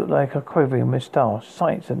 still like a quivering moustache.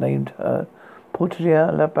 Science have named her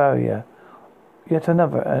Portia labaria, yet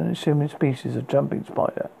another unassuming species of jumping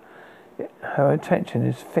spider. Her attention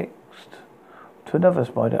is fixed to another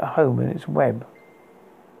spider at home in its web.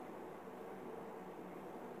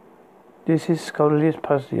 This is Scolius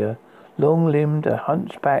puzzlia, long-limbed,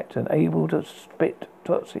 hunchbacked, and able to spit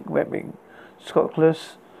toxic webbing.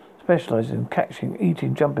 Scolius specializes in catching,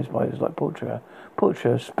 eating jumping spiders like Portia.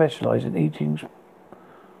 Portia specializes in eating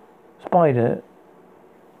spiders,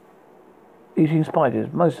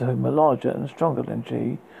 most of whom are larger and stronger than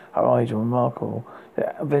she. Her eyes are remarkable.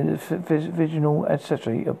 Their visual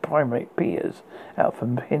ancestry of primate peers out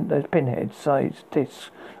from those pinhead sides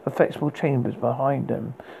discs of flexible chambers behind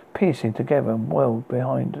them, piercing together and whirled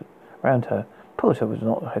around her. Portia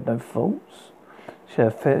had no faults. She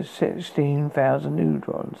had 16,000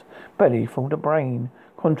 neurons. Belly formed a brain,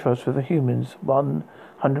 contrast with a human's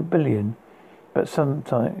 100 billion. But some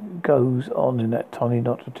time goes on in that tiny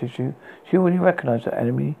knot of tissue. She already recognized her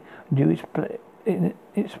enemy, knew its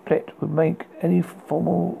split would make any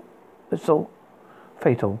formal assault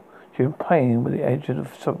fatal. She was playing with the edge of the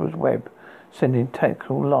serpent's web, sending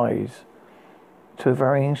tactical lies to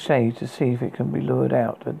varying shades to see if it can be lured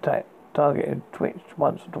out. The target had twitched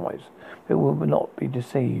once or twice, but it would not be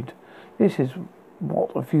deceived. This is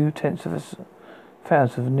what a few tenths of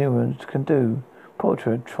thousands of neurons can do.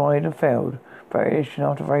 Portia had tried and failed, variation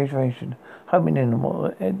after variation, homing in on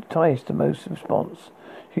what enticed the most response.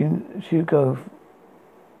 She would go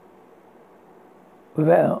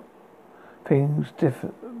without things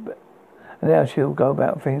different, and now she'll go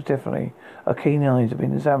about things differently. Her keen eyes have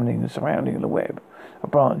been examining the surrounding of the web, the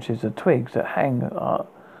branches, the twigs that hang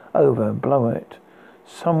over and below it.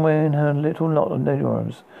 Somewhere in her little knot of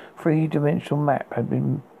neurons, three-dimensional map had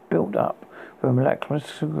been built up with miraculous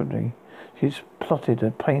security. She's plotted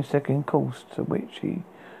a painstaking course to which she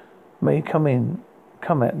may come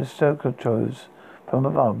at the circles from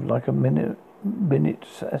above like a minute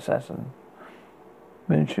assassin.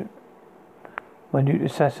 Minute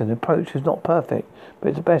assassin. The approach is not perfect, but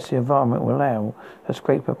it's the best the environment will allow. Her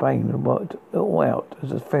scrape her brain and worked it all out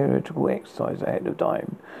as a theoretical exercise ahead of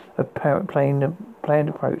time. A planned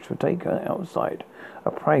approach would take her outside. A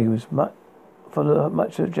prey was for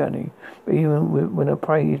much of the journey, but even when her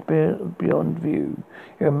prey is beyond view,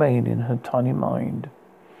 it remained in her tiny mind.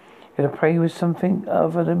 Yet a prey was something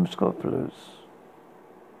other than scrupulous.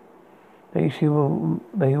 They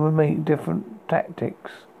would make different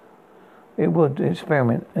tactics. It would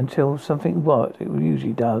experiment until something worked. It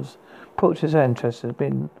usually does. Portia's ancestors have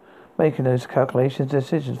been making those calculations and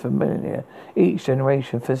decisions for millennia. Each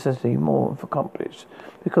generation facility more accomplished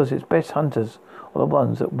because its best hunters are the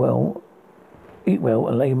ones that eat well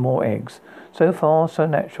and lay more eggs. So far, so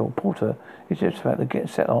natural. Portia is just about to get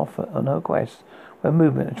set off on her quest when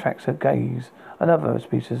movement attracts her gaze. Another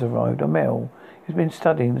species arrived, a male. He's been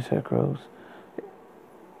studying the circles,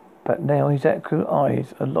 but now his accurate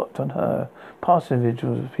eyes are locked on her. Past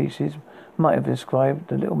individuals of species might have described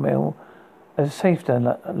the little male as safe to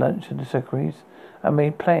lunch in the circles and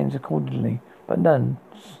made plans accordingly, but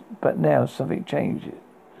now something changed.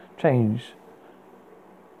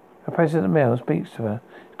 A president male speaks to her.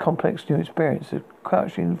 Complex new experience, a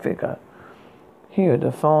crouching figure. Here at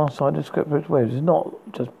the far side of Scripture's webs is not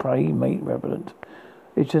just prey, mate, relevant.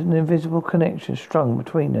 It's just an invisible connection strung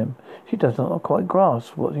between them. She does not quite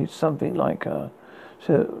grasp what is something like her.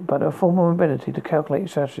 But her formal ability to calculate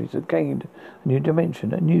strategies has gained a new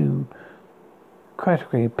dimension. A new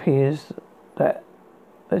category appears that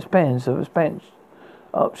spans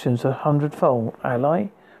options 100-fold. Ally,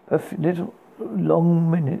 little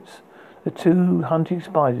long minutes, the two hunting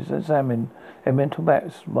spiders examine their mental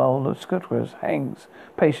maps while the scuttler hangs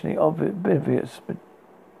patiently oblivious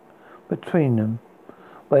between them.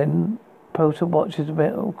 When Portia watches the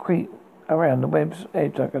metal creep around the web's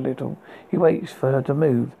edge like a little, he waits for her to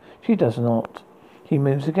move. She does not. He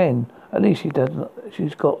moves again. At least she does not.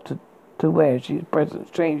 She's got to where she's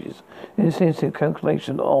presence changes in this instant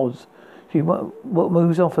calculation of odds. She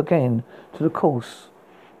moves off again to the course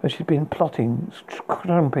where she's been plotting,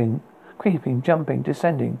 creeping, jumping,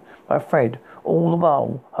 descending by a thread. All the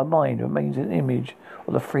while, her mind remains an image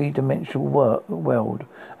of the three-dimensional world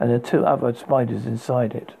and the two other spiders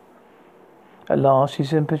inside it. At last,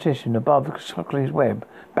 she's in position above Shockley's web,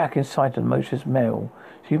 back in sight of the motionless male.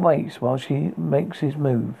 She waits while she makes his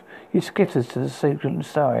move. He skitters to the secret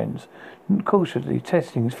sirens, cautiously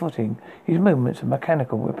testing his footing. His movements are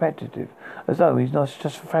mechanical, repetitive, as though he's not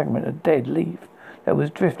just a fragment of dead leaf that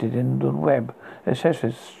was drifted into the web. The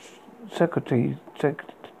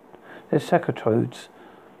secretodes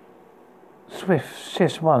swift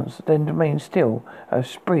shifts once, then remains still. A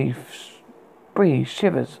breeze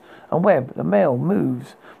shivers and web. The male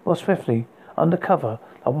moves more swiftly under cover.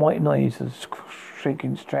 A white noise of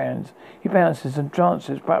shrieking strands. He bounces and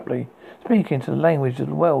dances abruptly, speaking to the language of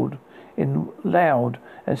the world in loud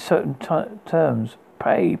and certain terms.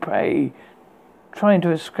 Pray, pray, trying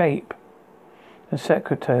to escape. The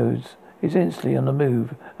secretodes is instantly on the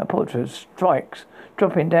move. A portrait strikes,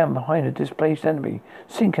 dropping down behind a displaced enemy,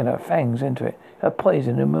 sinking her fangs into it. Her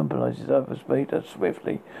poison immobilizes other spiders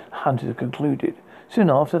swiftly. The hunt is concluded.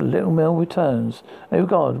 Soon after, the little male returns. They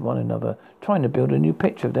regard one another, trying to build a new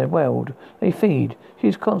picture of their world. They feed. She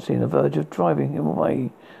is constantly on the verge of driving him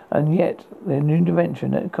away, and yet their new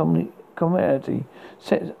dimension, that community,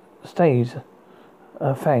 stays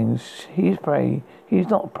her fangs. He is prey. He is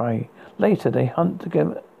not prey. Later, they hunt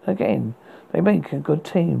together again. They make a good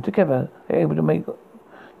team. Together, they are able to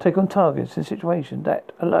take on targets in situations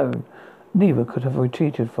that, alone, neither could have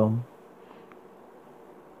retreated from.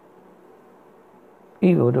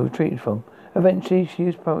 Eventually, she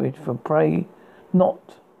is promoted from prey,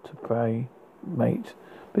 not to prey, mate,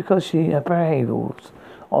 because her behaviours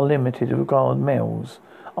are limited to regard males.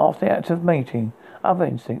 After the act of mating, other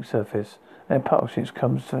instincts surface, and partnerships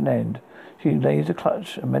comes to an end. She lays a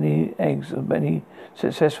clutch of many eggs of many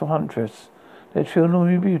successful huntresses. Their children will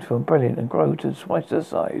be beautiful and brilliant and grow to twice their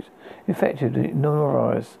size, effectively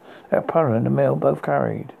numerous, that Purr and the male both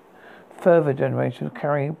carried. Further generations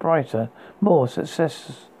carry brighter, more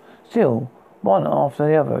successes. Still, one after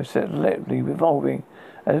the other, selectively revolving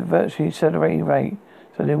at a virtually accelerating rate,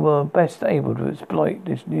 so they were best able to exploit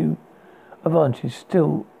this new advantage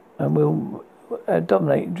still and will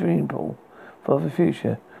dominate the dream pool for the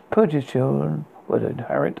future. Purchase children would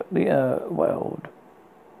inherit the world.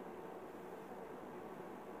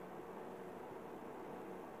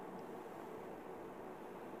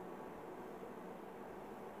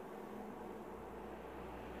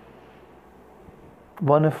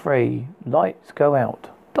 One of three. Lights go out.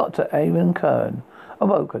 Dr. Aaron Kern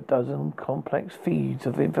awoke a dozen complex feeds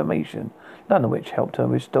of information, none of which helped her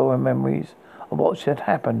restore her memories of what had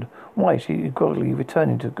happened, why she was groggily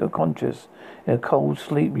returning to conscious in a cold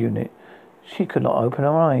sleep unit. She could not open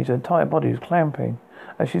her eyes. Her entire body was clamping,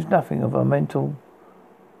 as she was nothing of a mental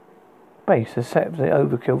base except the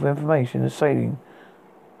overkill of information assailing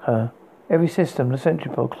her. Every system, the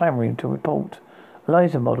centripode clamoring to report. A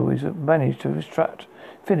laser model is managed to extract,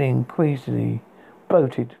 feeling queasily,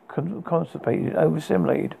 bloated, constipated,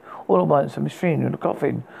 overstimulated. All at once, a machinery in the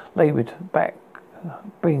coffin laboured back,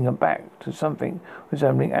 bringing her back to something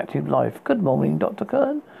resembling active life. "Good morning, Dr.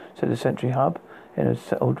 Kern," said the sentry hub in her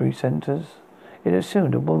soldiery centres. It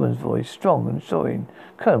assumed a woman's voice, strong and assuring.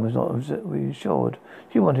 Kern was not reassured.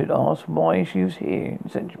 She wanted to ask why she was here in the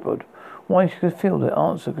centripod, why she could feel the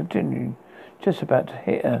answer continuing, just about to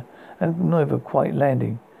hit her, and never quite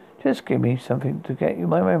landing. "Just give me something to get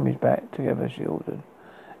my memories back together," she ordered.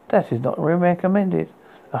 "That is not recommended,"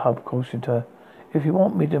 the hub cautioned her. "If you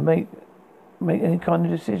want me to make any kind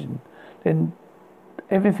of decision, then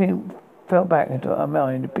everything fell back into her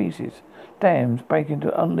mind in pieces. Dams breaking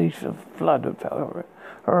to unleash a flood of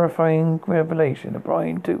horrifying revelation. The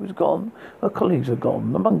brain too was gone. Her colleagues were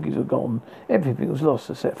gone. The monkeys were gone. Everything was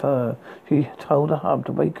lost except for her. She told the hub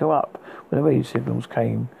to wake her up when the radio signals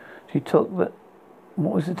came. She took what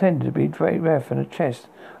was intended to be a great breath in her chest,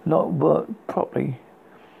 not worked properly.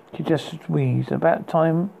 She just wheezed. About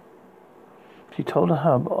time, she told the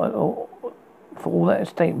hub, for all that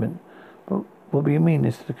statement would be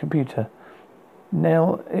meanness to the computer.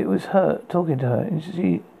 Now it was her talking to her, and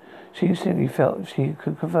she instantly felt she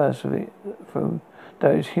could converse with it, though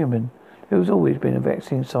it was human. There has always been a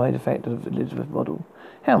vexing side effect of Elizabeth's model.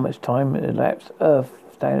 How much time had elapsed? Earth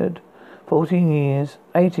standard 14 years,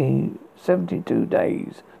 72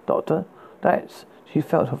 days. Doctor, she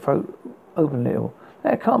felt her throat open a little.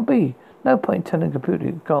 That can't be. No point telling the computer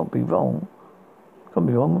it can't be wrong. Can't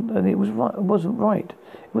be wrong, and it was right. It wasn't right.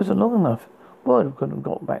 It wasn't long enough. Word couldn't have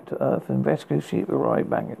got back to Earth, and rescue ship arrived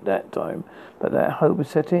back at that time. But that hope had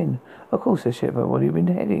set in. Of course, the ship had already been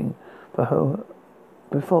heading for her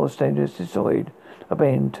before stage was destroyed.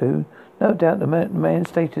 Obeying to No doubt the man's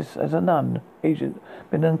status as a nun agent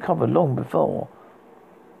had been uncovered long before.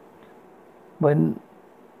 When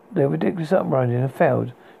the ridiculous uprising had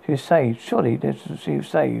failed, she was saved. Surely she was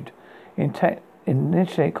saved.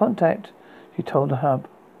 Initiate contact, she told the hub.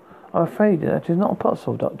 I'm afraid that is not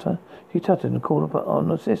possible, Doctor. She tutted and called on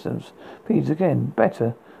the systems. Feeds again.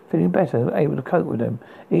 Better. Feeling better, able to cope with them.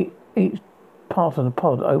 Each part of the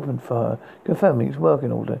pod opened for her, confirming its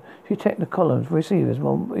working order. She checked the columns, receivers,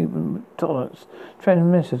 even tolerance.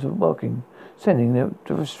 Transmitters were working, sending the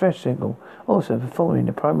stress signal, also performing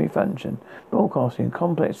the primary function, broadcasting a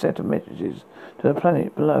complex set of messages to the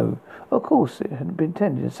planet below. Of course, it had been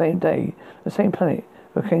intended the same day, the same planet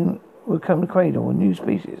would come to cradle a new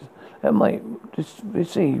species that might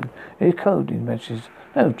receive a coding messages.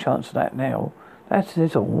 No chance of that now. That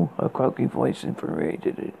is all, her croaky voice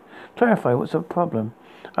infuriated it. Clarify what's the problem.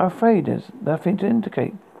 I'm afraid there's nothing to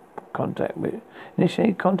initiate contact with,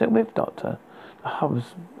 Doctor. The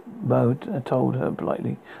hub's mode told her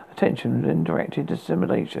politely. Attention and directed to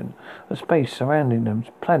simulation of space surrounding them,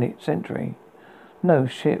 planet Century. No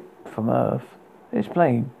ship from Earth. It's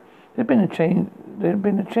plain. There'd been a change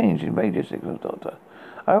in radio signals, Doctor.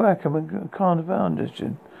 I reckon we can't have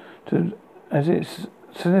understood as it's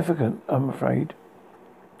significant, I'm afraid.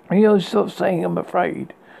 You'll stop saying I'm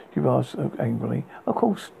afraid, she asked angrily. Of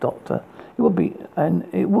course, Doctor. It would be, and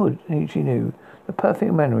it would, she knew. The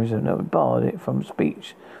perfect mannerism that would bar it from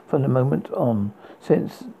speech from the moment on.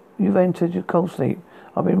 Since you've entered your cold sleep,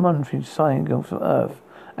 I've been monitoring signals from Earth,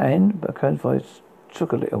 and, Burke's voice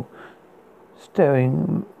shook a little,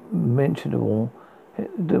 staring mentioned the war.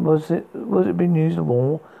 Was it being used the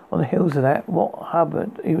war on the hills of that? What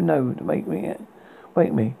Hubbard even know to wake me?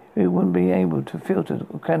 It wouldn't be able to filter the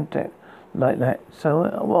contact like that. So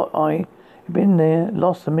what I had been there,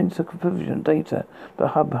 lost the mince of provision data, but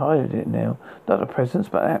Hub hided it now. Not the presence,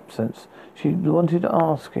 but absence. She wanted to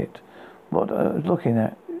ask it what I was looking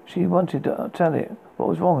at. She wanted to tell it what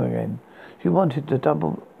was wrong again. She wanted it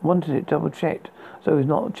double checked, so it was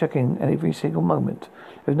not checking every single moment.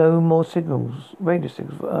 There was no more signals, radio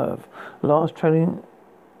signals for Earth. The last trailing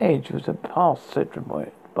edge was a past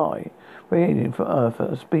century by, radiating for Earth at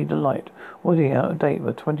the speed of light, already out of date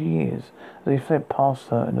for 20 years, as they fled past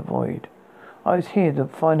her in the void. I was here the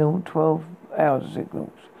final 12 hours of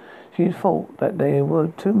signals. She had thought that there were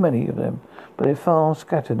too many of them, but they're far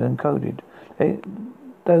scattered and coded.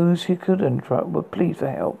 Those she could interrupt were pleas for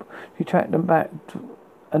help. She tracked them back to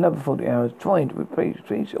another 40 hours, trying to replace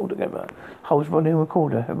it altogether. Hull's volume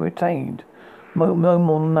recorder had retained no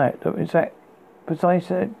more than that. The exact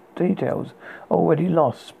precise details already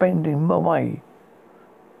lost, spinning away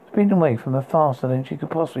from her faster than she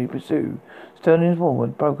could possibly pursue. Sterling's wall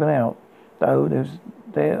had broken out, though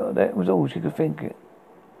that was all she could think.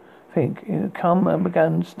 It had come and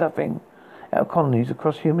begun stuffing out colonies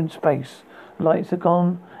across human space. Lights had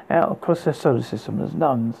gone out across their solar system as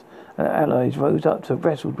nuns and allies rose up to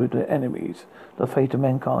wrestle with their enemies, the fate of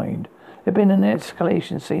mankind. There had been an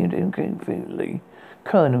escalation seemed inconveniently.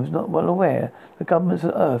 Kerner was not well aware the governments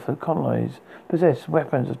of Earth had colonized, possessed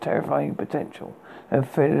weapons of terrifying potential, and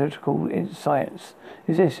theoretical science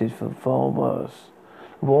existed for far worse.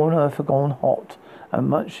 The war on Earth had gone hot,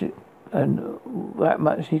 and that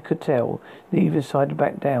much he could tell. Neither side had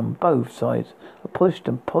backed down. Both sides had pushed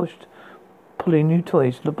and pushed, pulling new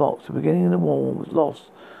toys to the box. The beginning of the war was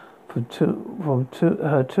lost her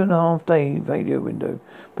 2.5 day radio window,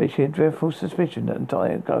 but she had dreadful suspicion that the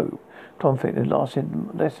entire globe conflict had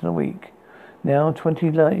lasted less than a week. Now, 20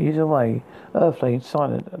 years away, Earth lay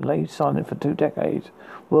silent for 2 decades.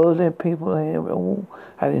 Were there people here at all?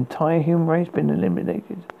 Had the entire human race been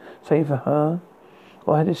eliminated, save for her?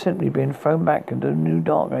 Or had it simply been thrown back into a new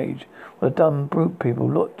dark age, where the dumb brute people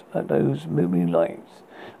looked at those moving lights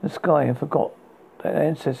in the sky and forgot that their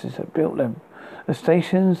ancestors had built them? The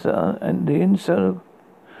stations and the insular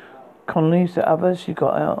colonies, the others she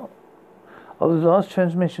got out of the last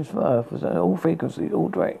transmissions from Earth was at all frequencies, all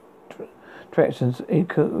directions,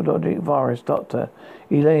 ecologic virus, Dr.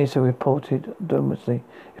 Elias reported dominously.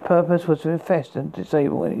 Its purpose was to infest and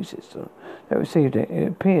disable any system that received it. It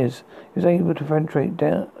appears it was able to penetrate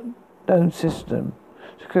down system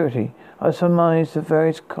security. I surmise the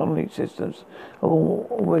various colony systems have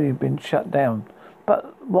already been shut down.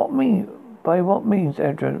 But by what means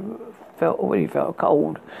Edra already felt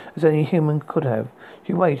cold as any human could have.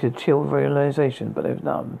 She waited, chilled realization, but there was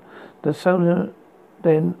none. The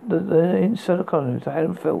insular colonies, a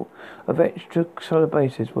handful of extra solar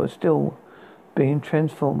bases, were still being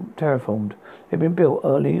terraformed. It had been built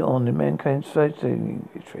early on in mankind's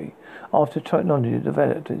history. After technology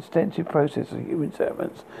developed an extensive process of human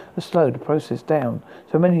settlements that slowed the process down.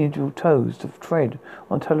 So many individual toes to tread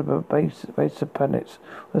on base planets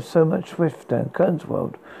was so much swifter. Kern's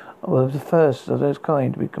world was the first of those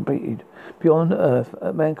kind to be completed. Beyond Earth,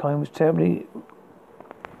 mankind was terribly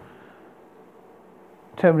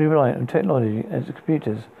reliant on technology as the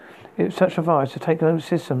computers. If such a virus had taken over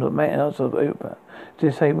systems that met outside of Uber,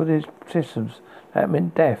 disabled these systems, that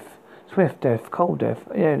meant death. Swift death, cold death,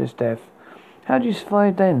 airless death. How do you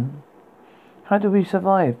survive then? How do we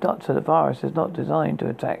survive? Doctor, the virus is not designed to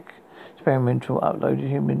attack experimental uploaded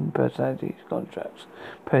human personalities, contracts.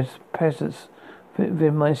 Presence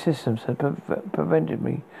within my systems had prevented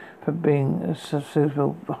me from being a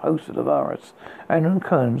suitable host of the virus. And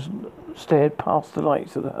Kearns stared past the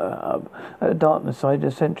lights of her hub at the darkness side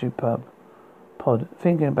of the Century pod,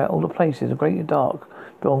 thinking about all the places, the great and dark,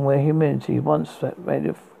 beyond where humanity once made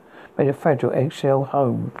a fragile eggshell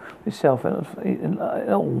home itself, and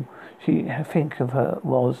all she think of her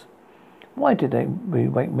was, why did they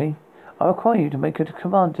re-wake me? I require you to make a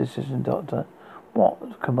command decision, Doctor.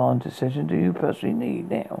 What command decision do you personally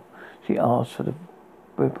need now? She asked for the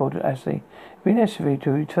reported Ashley. It be necessary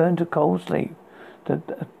to return to cold sleep,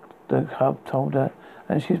 the hub told her,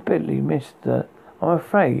 and she's bitterly missed the I'm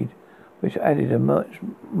afraid, which added a much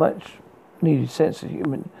needed sense of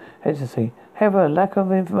human hesitancy. However, a lack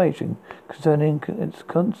of information concerning its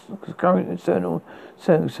current external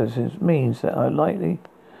circumstances means that I'm likely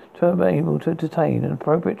to be able to detain an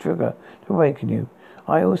appropriate trigger to awaken you.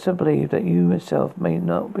 I also believe that you yourself may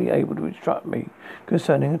not be able to instruct me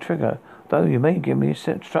concerning a trigger, though you may give me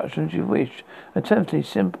instructions you wish. Alternatively,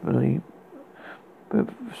 simply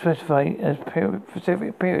specify a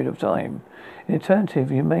specific period of time. In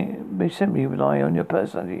alternative, you may simply rely on your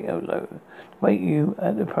personality to wake you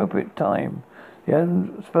at the appropriate time. The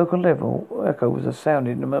unspoken level echo was a sound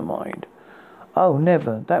in my mind. Oh,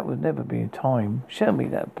 never. That would never be in time. Show me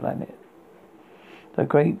that planet. The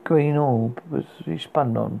great green orb she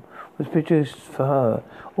spun on was produced for her,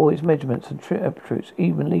 all its measurements and attributes,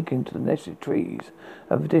 even leaking to the nested trees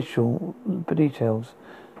of additional details.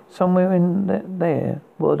 Somewhere in there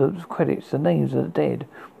were the credits, the names of the dead,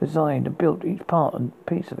 designed and built each part and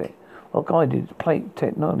piece of it, or guided plate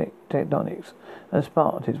tectonics, and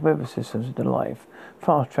sparked its weather systems into life,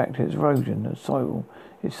 fast-tracked its erosion and soil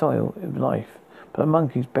of life. But the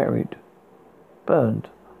monkeys burned,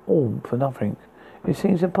 all for nothing. It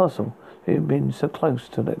seems impossible to have been so close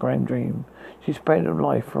to that grand dream. She spread of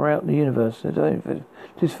life throughout the universe, the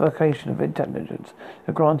dislocation of intelligence,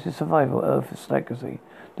 the granted survival of Earth's legacy.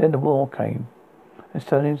 Then the war came, and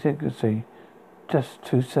sterling secrecy, just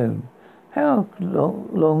too soon. How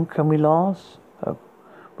long can we last?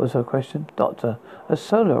 Was her question. Doctor, a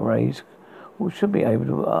solar rays should be able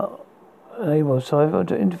to enable survival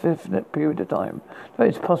to an indefinite period of time. Though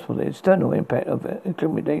it's possible the external impact of an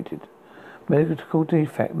accumulated medical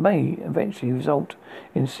defect may eventually result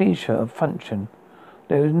in seizure of function.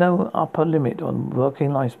 There is no upper limit on working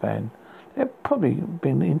lifespan. It had probably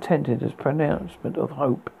been intended as pronouncement of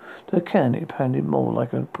hope. To the Cairn it sounded more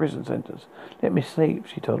like a prison sentence. Let me sleep,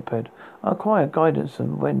 she told Ped. I require guidance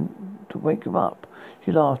on when to wake him up.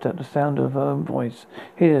 She laughed at the sound of her own voice,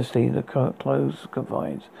 hideously the closed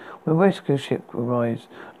confines. When rescue ship arrives,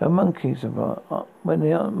 the monkeys when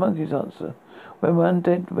the monkeys answer. When one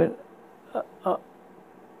dead when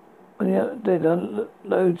the dead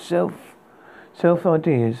unload self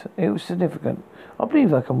ideas. It was significant. I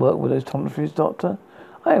believe I can work with those toiletries, Doctor.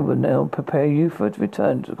 I will now prepare you for a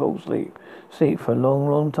return to cold sleep. Sleep for a long,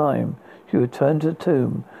 long time. She returned to the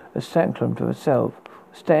tomb, a sanctum to herself.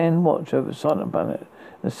 Stand watch over the silent planet,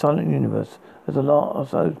 the silent universe, as the last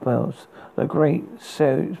of those bells, the great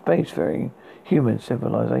spacefaring human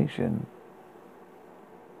civilization.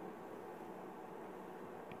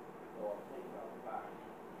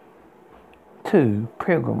 2.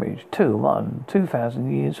 Pilgrimage.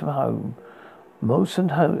 2,000 years from home.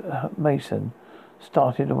 Mason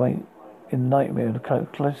started awake in nightmare of the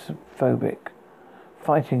claustrophobic,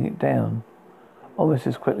 fighting it down almost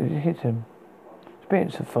as quickly as it hit him.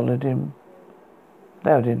 Spirits had followed him,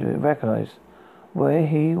 allowed him to recognize where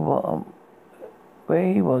he was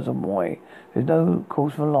and why. There's no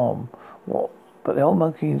cause for alarm. But the old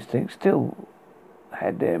monkey instinct still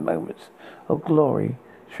had their moments of glory.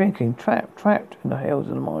 Shrinking, trapped in the hells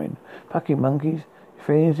of the mind. Plucky monkeys,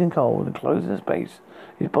 freezing cold and closing space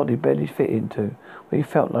his body barely fit into, where he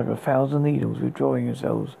felt like 1,000 needles withdrawing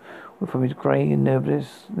themselves from his grey and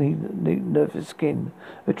nervous skin.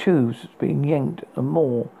 The tubes being yanked and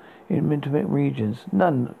more in intimate regions,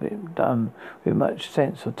 none of it done with much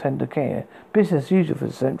sense or tender care. Business as usual for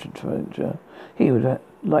the Central Furniture. He would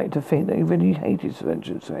like to think that he really hated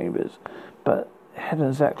Central Chambers, but hadn't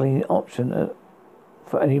exactly an option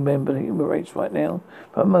for any member of the human race right now.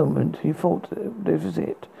 For a moment, he thought that this was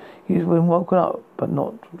it. He had been woken up, but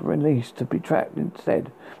not released, to be trapped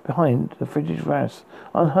instead behind the frigid glass,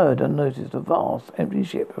 unheard, unnoticed, a vast, empty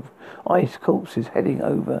ship of ice corpses heading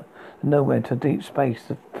over nowhere to deep space.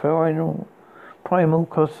 The primal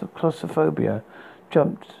claustrophobia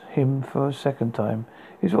jumped him for a second time.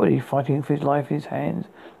 He was already fighting for his life. His hands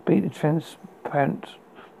beat the transparent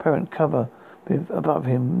cover above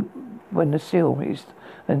him when the seal hissed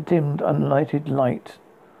and dimmed unlighted light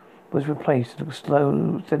was replaced with the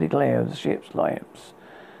slow, steady glare of the ship's lamps.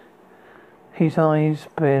 His eyes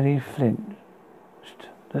barely flinched.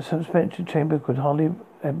 The suspension chamber could hardly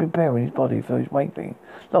have been preparing his body for his waking,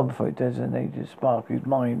 long before it designated to spark his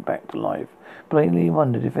mind back to life. Blatantly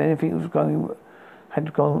wondered if anything had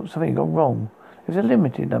gone wrong. There was a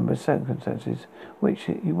limited number of circumstances which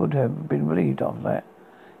he would have been relieved of that.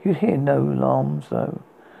 He would hear no alarms, though.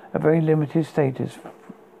 A very limited status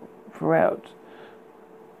throughout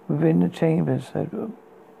within the chambers had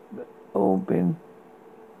all been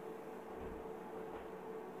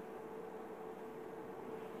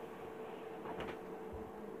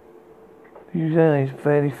his eyes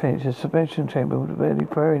barely finished. The suspension chamber was barely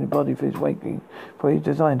preparing the body for his waking, for he was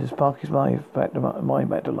designed to spark his mind back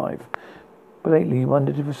to life. But lately he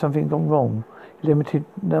wondered if there was something gone wrong. A limited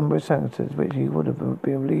number of circumstances which he would have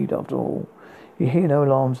been relieved after all. You hear no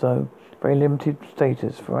alarms, though. Very limited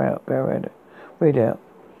status throughout. Read out.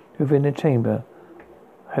 Within the chamber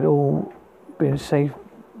had all been safe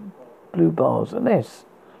blue bars, and that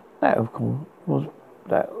of course was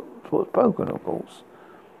broken, of course.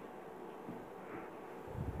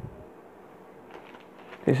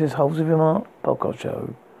 This is Holsworthy Mark Podcast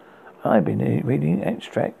Show. I've been reading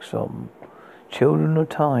extracts from Children of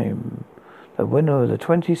Time, the winner of the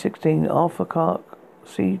 2016 Arthur Clarke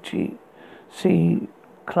C.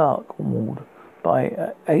 Clarke Award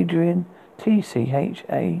by Adrian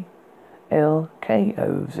TCHALKOZV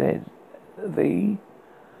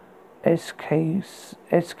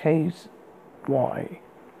SKY.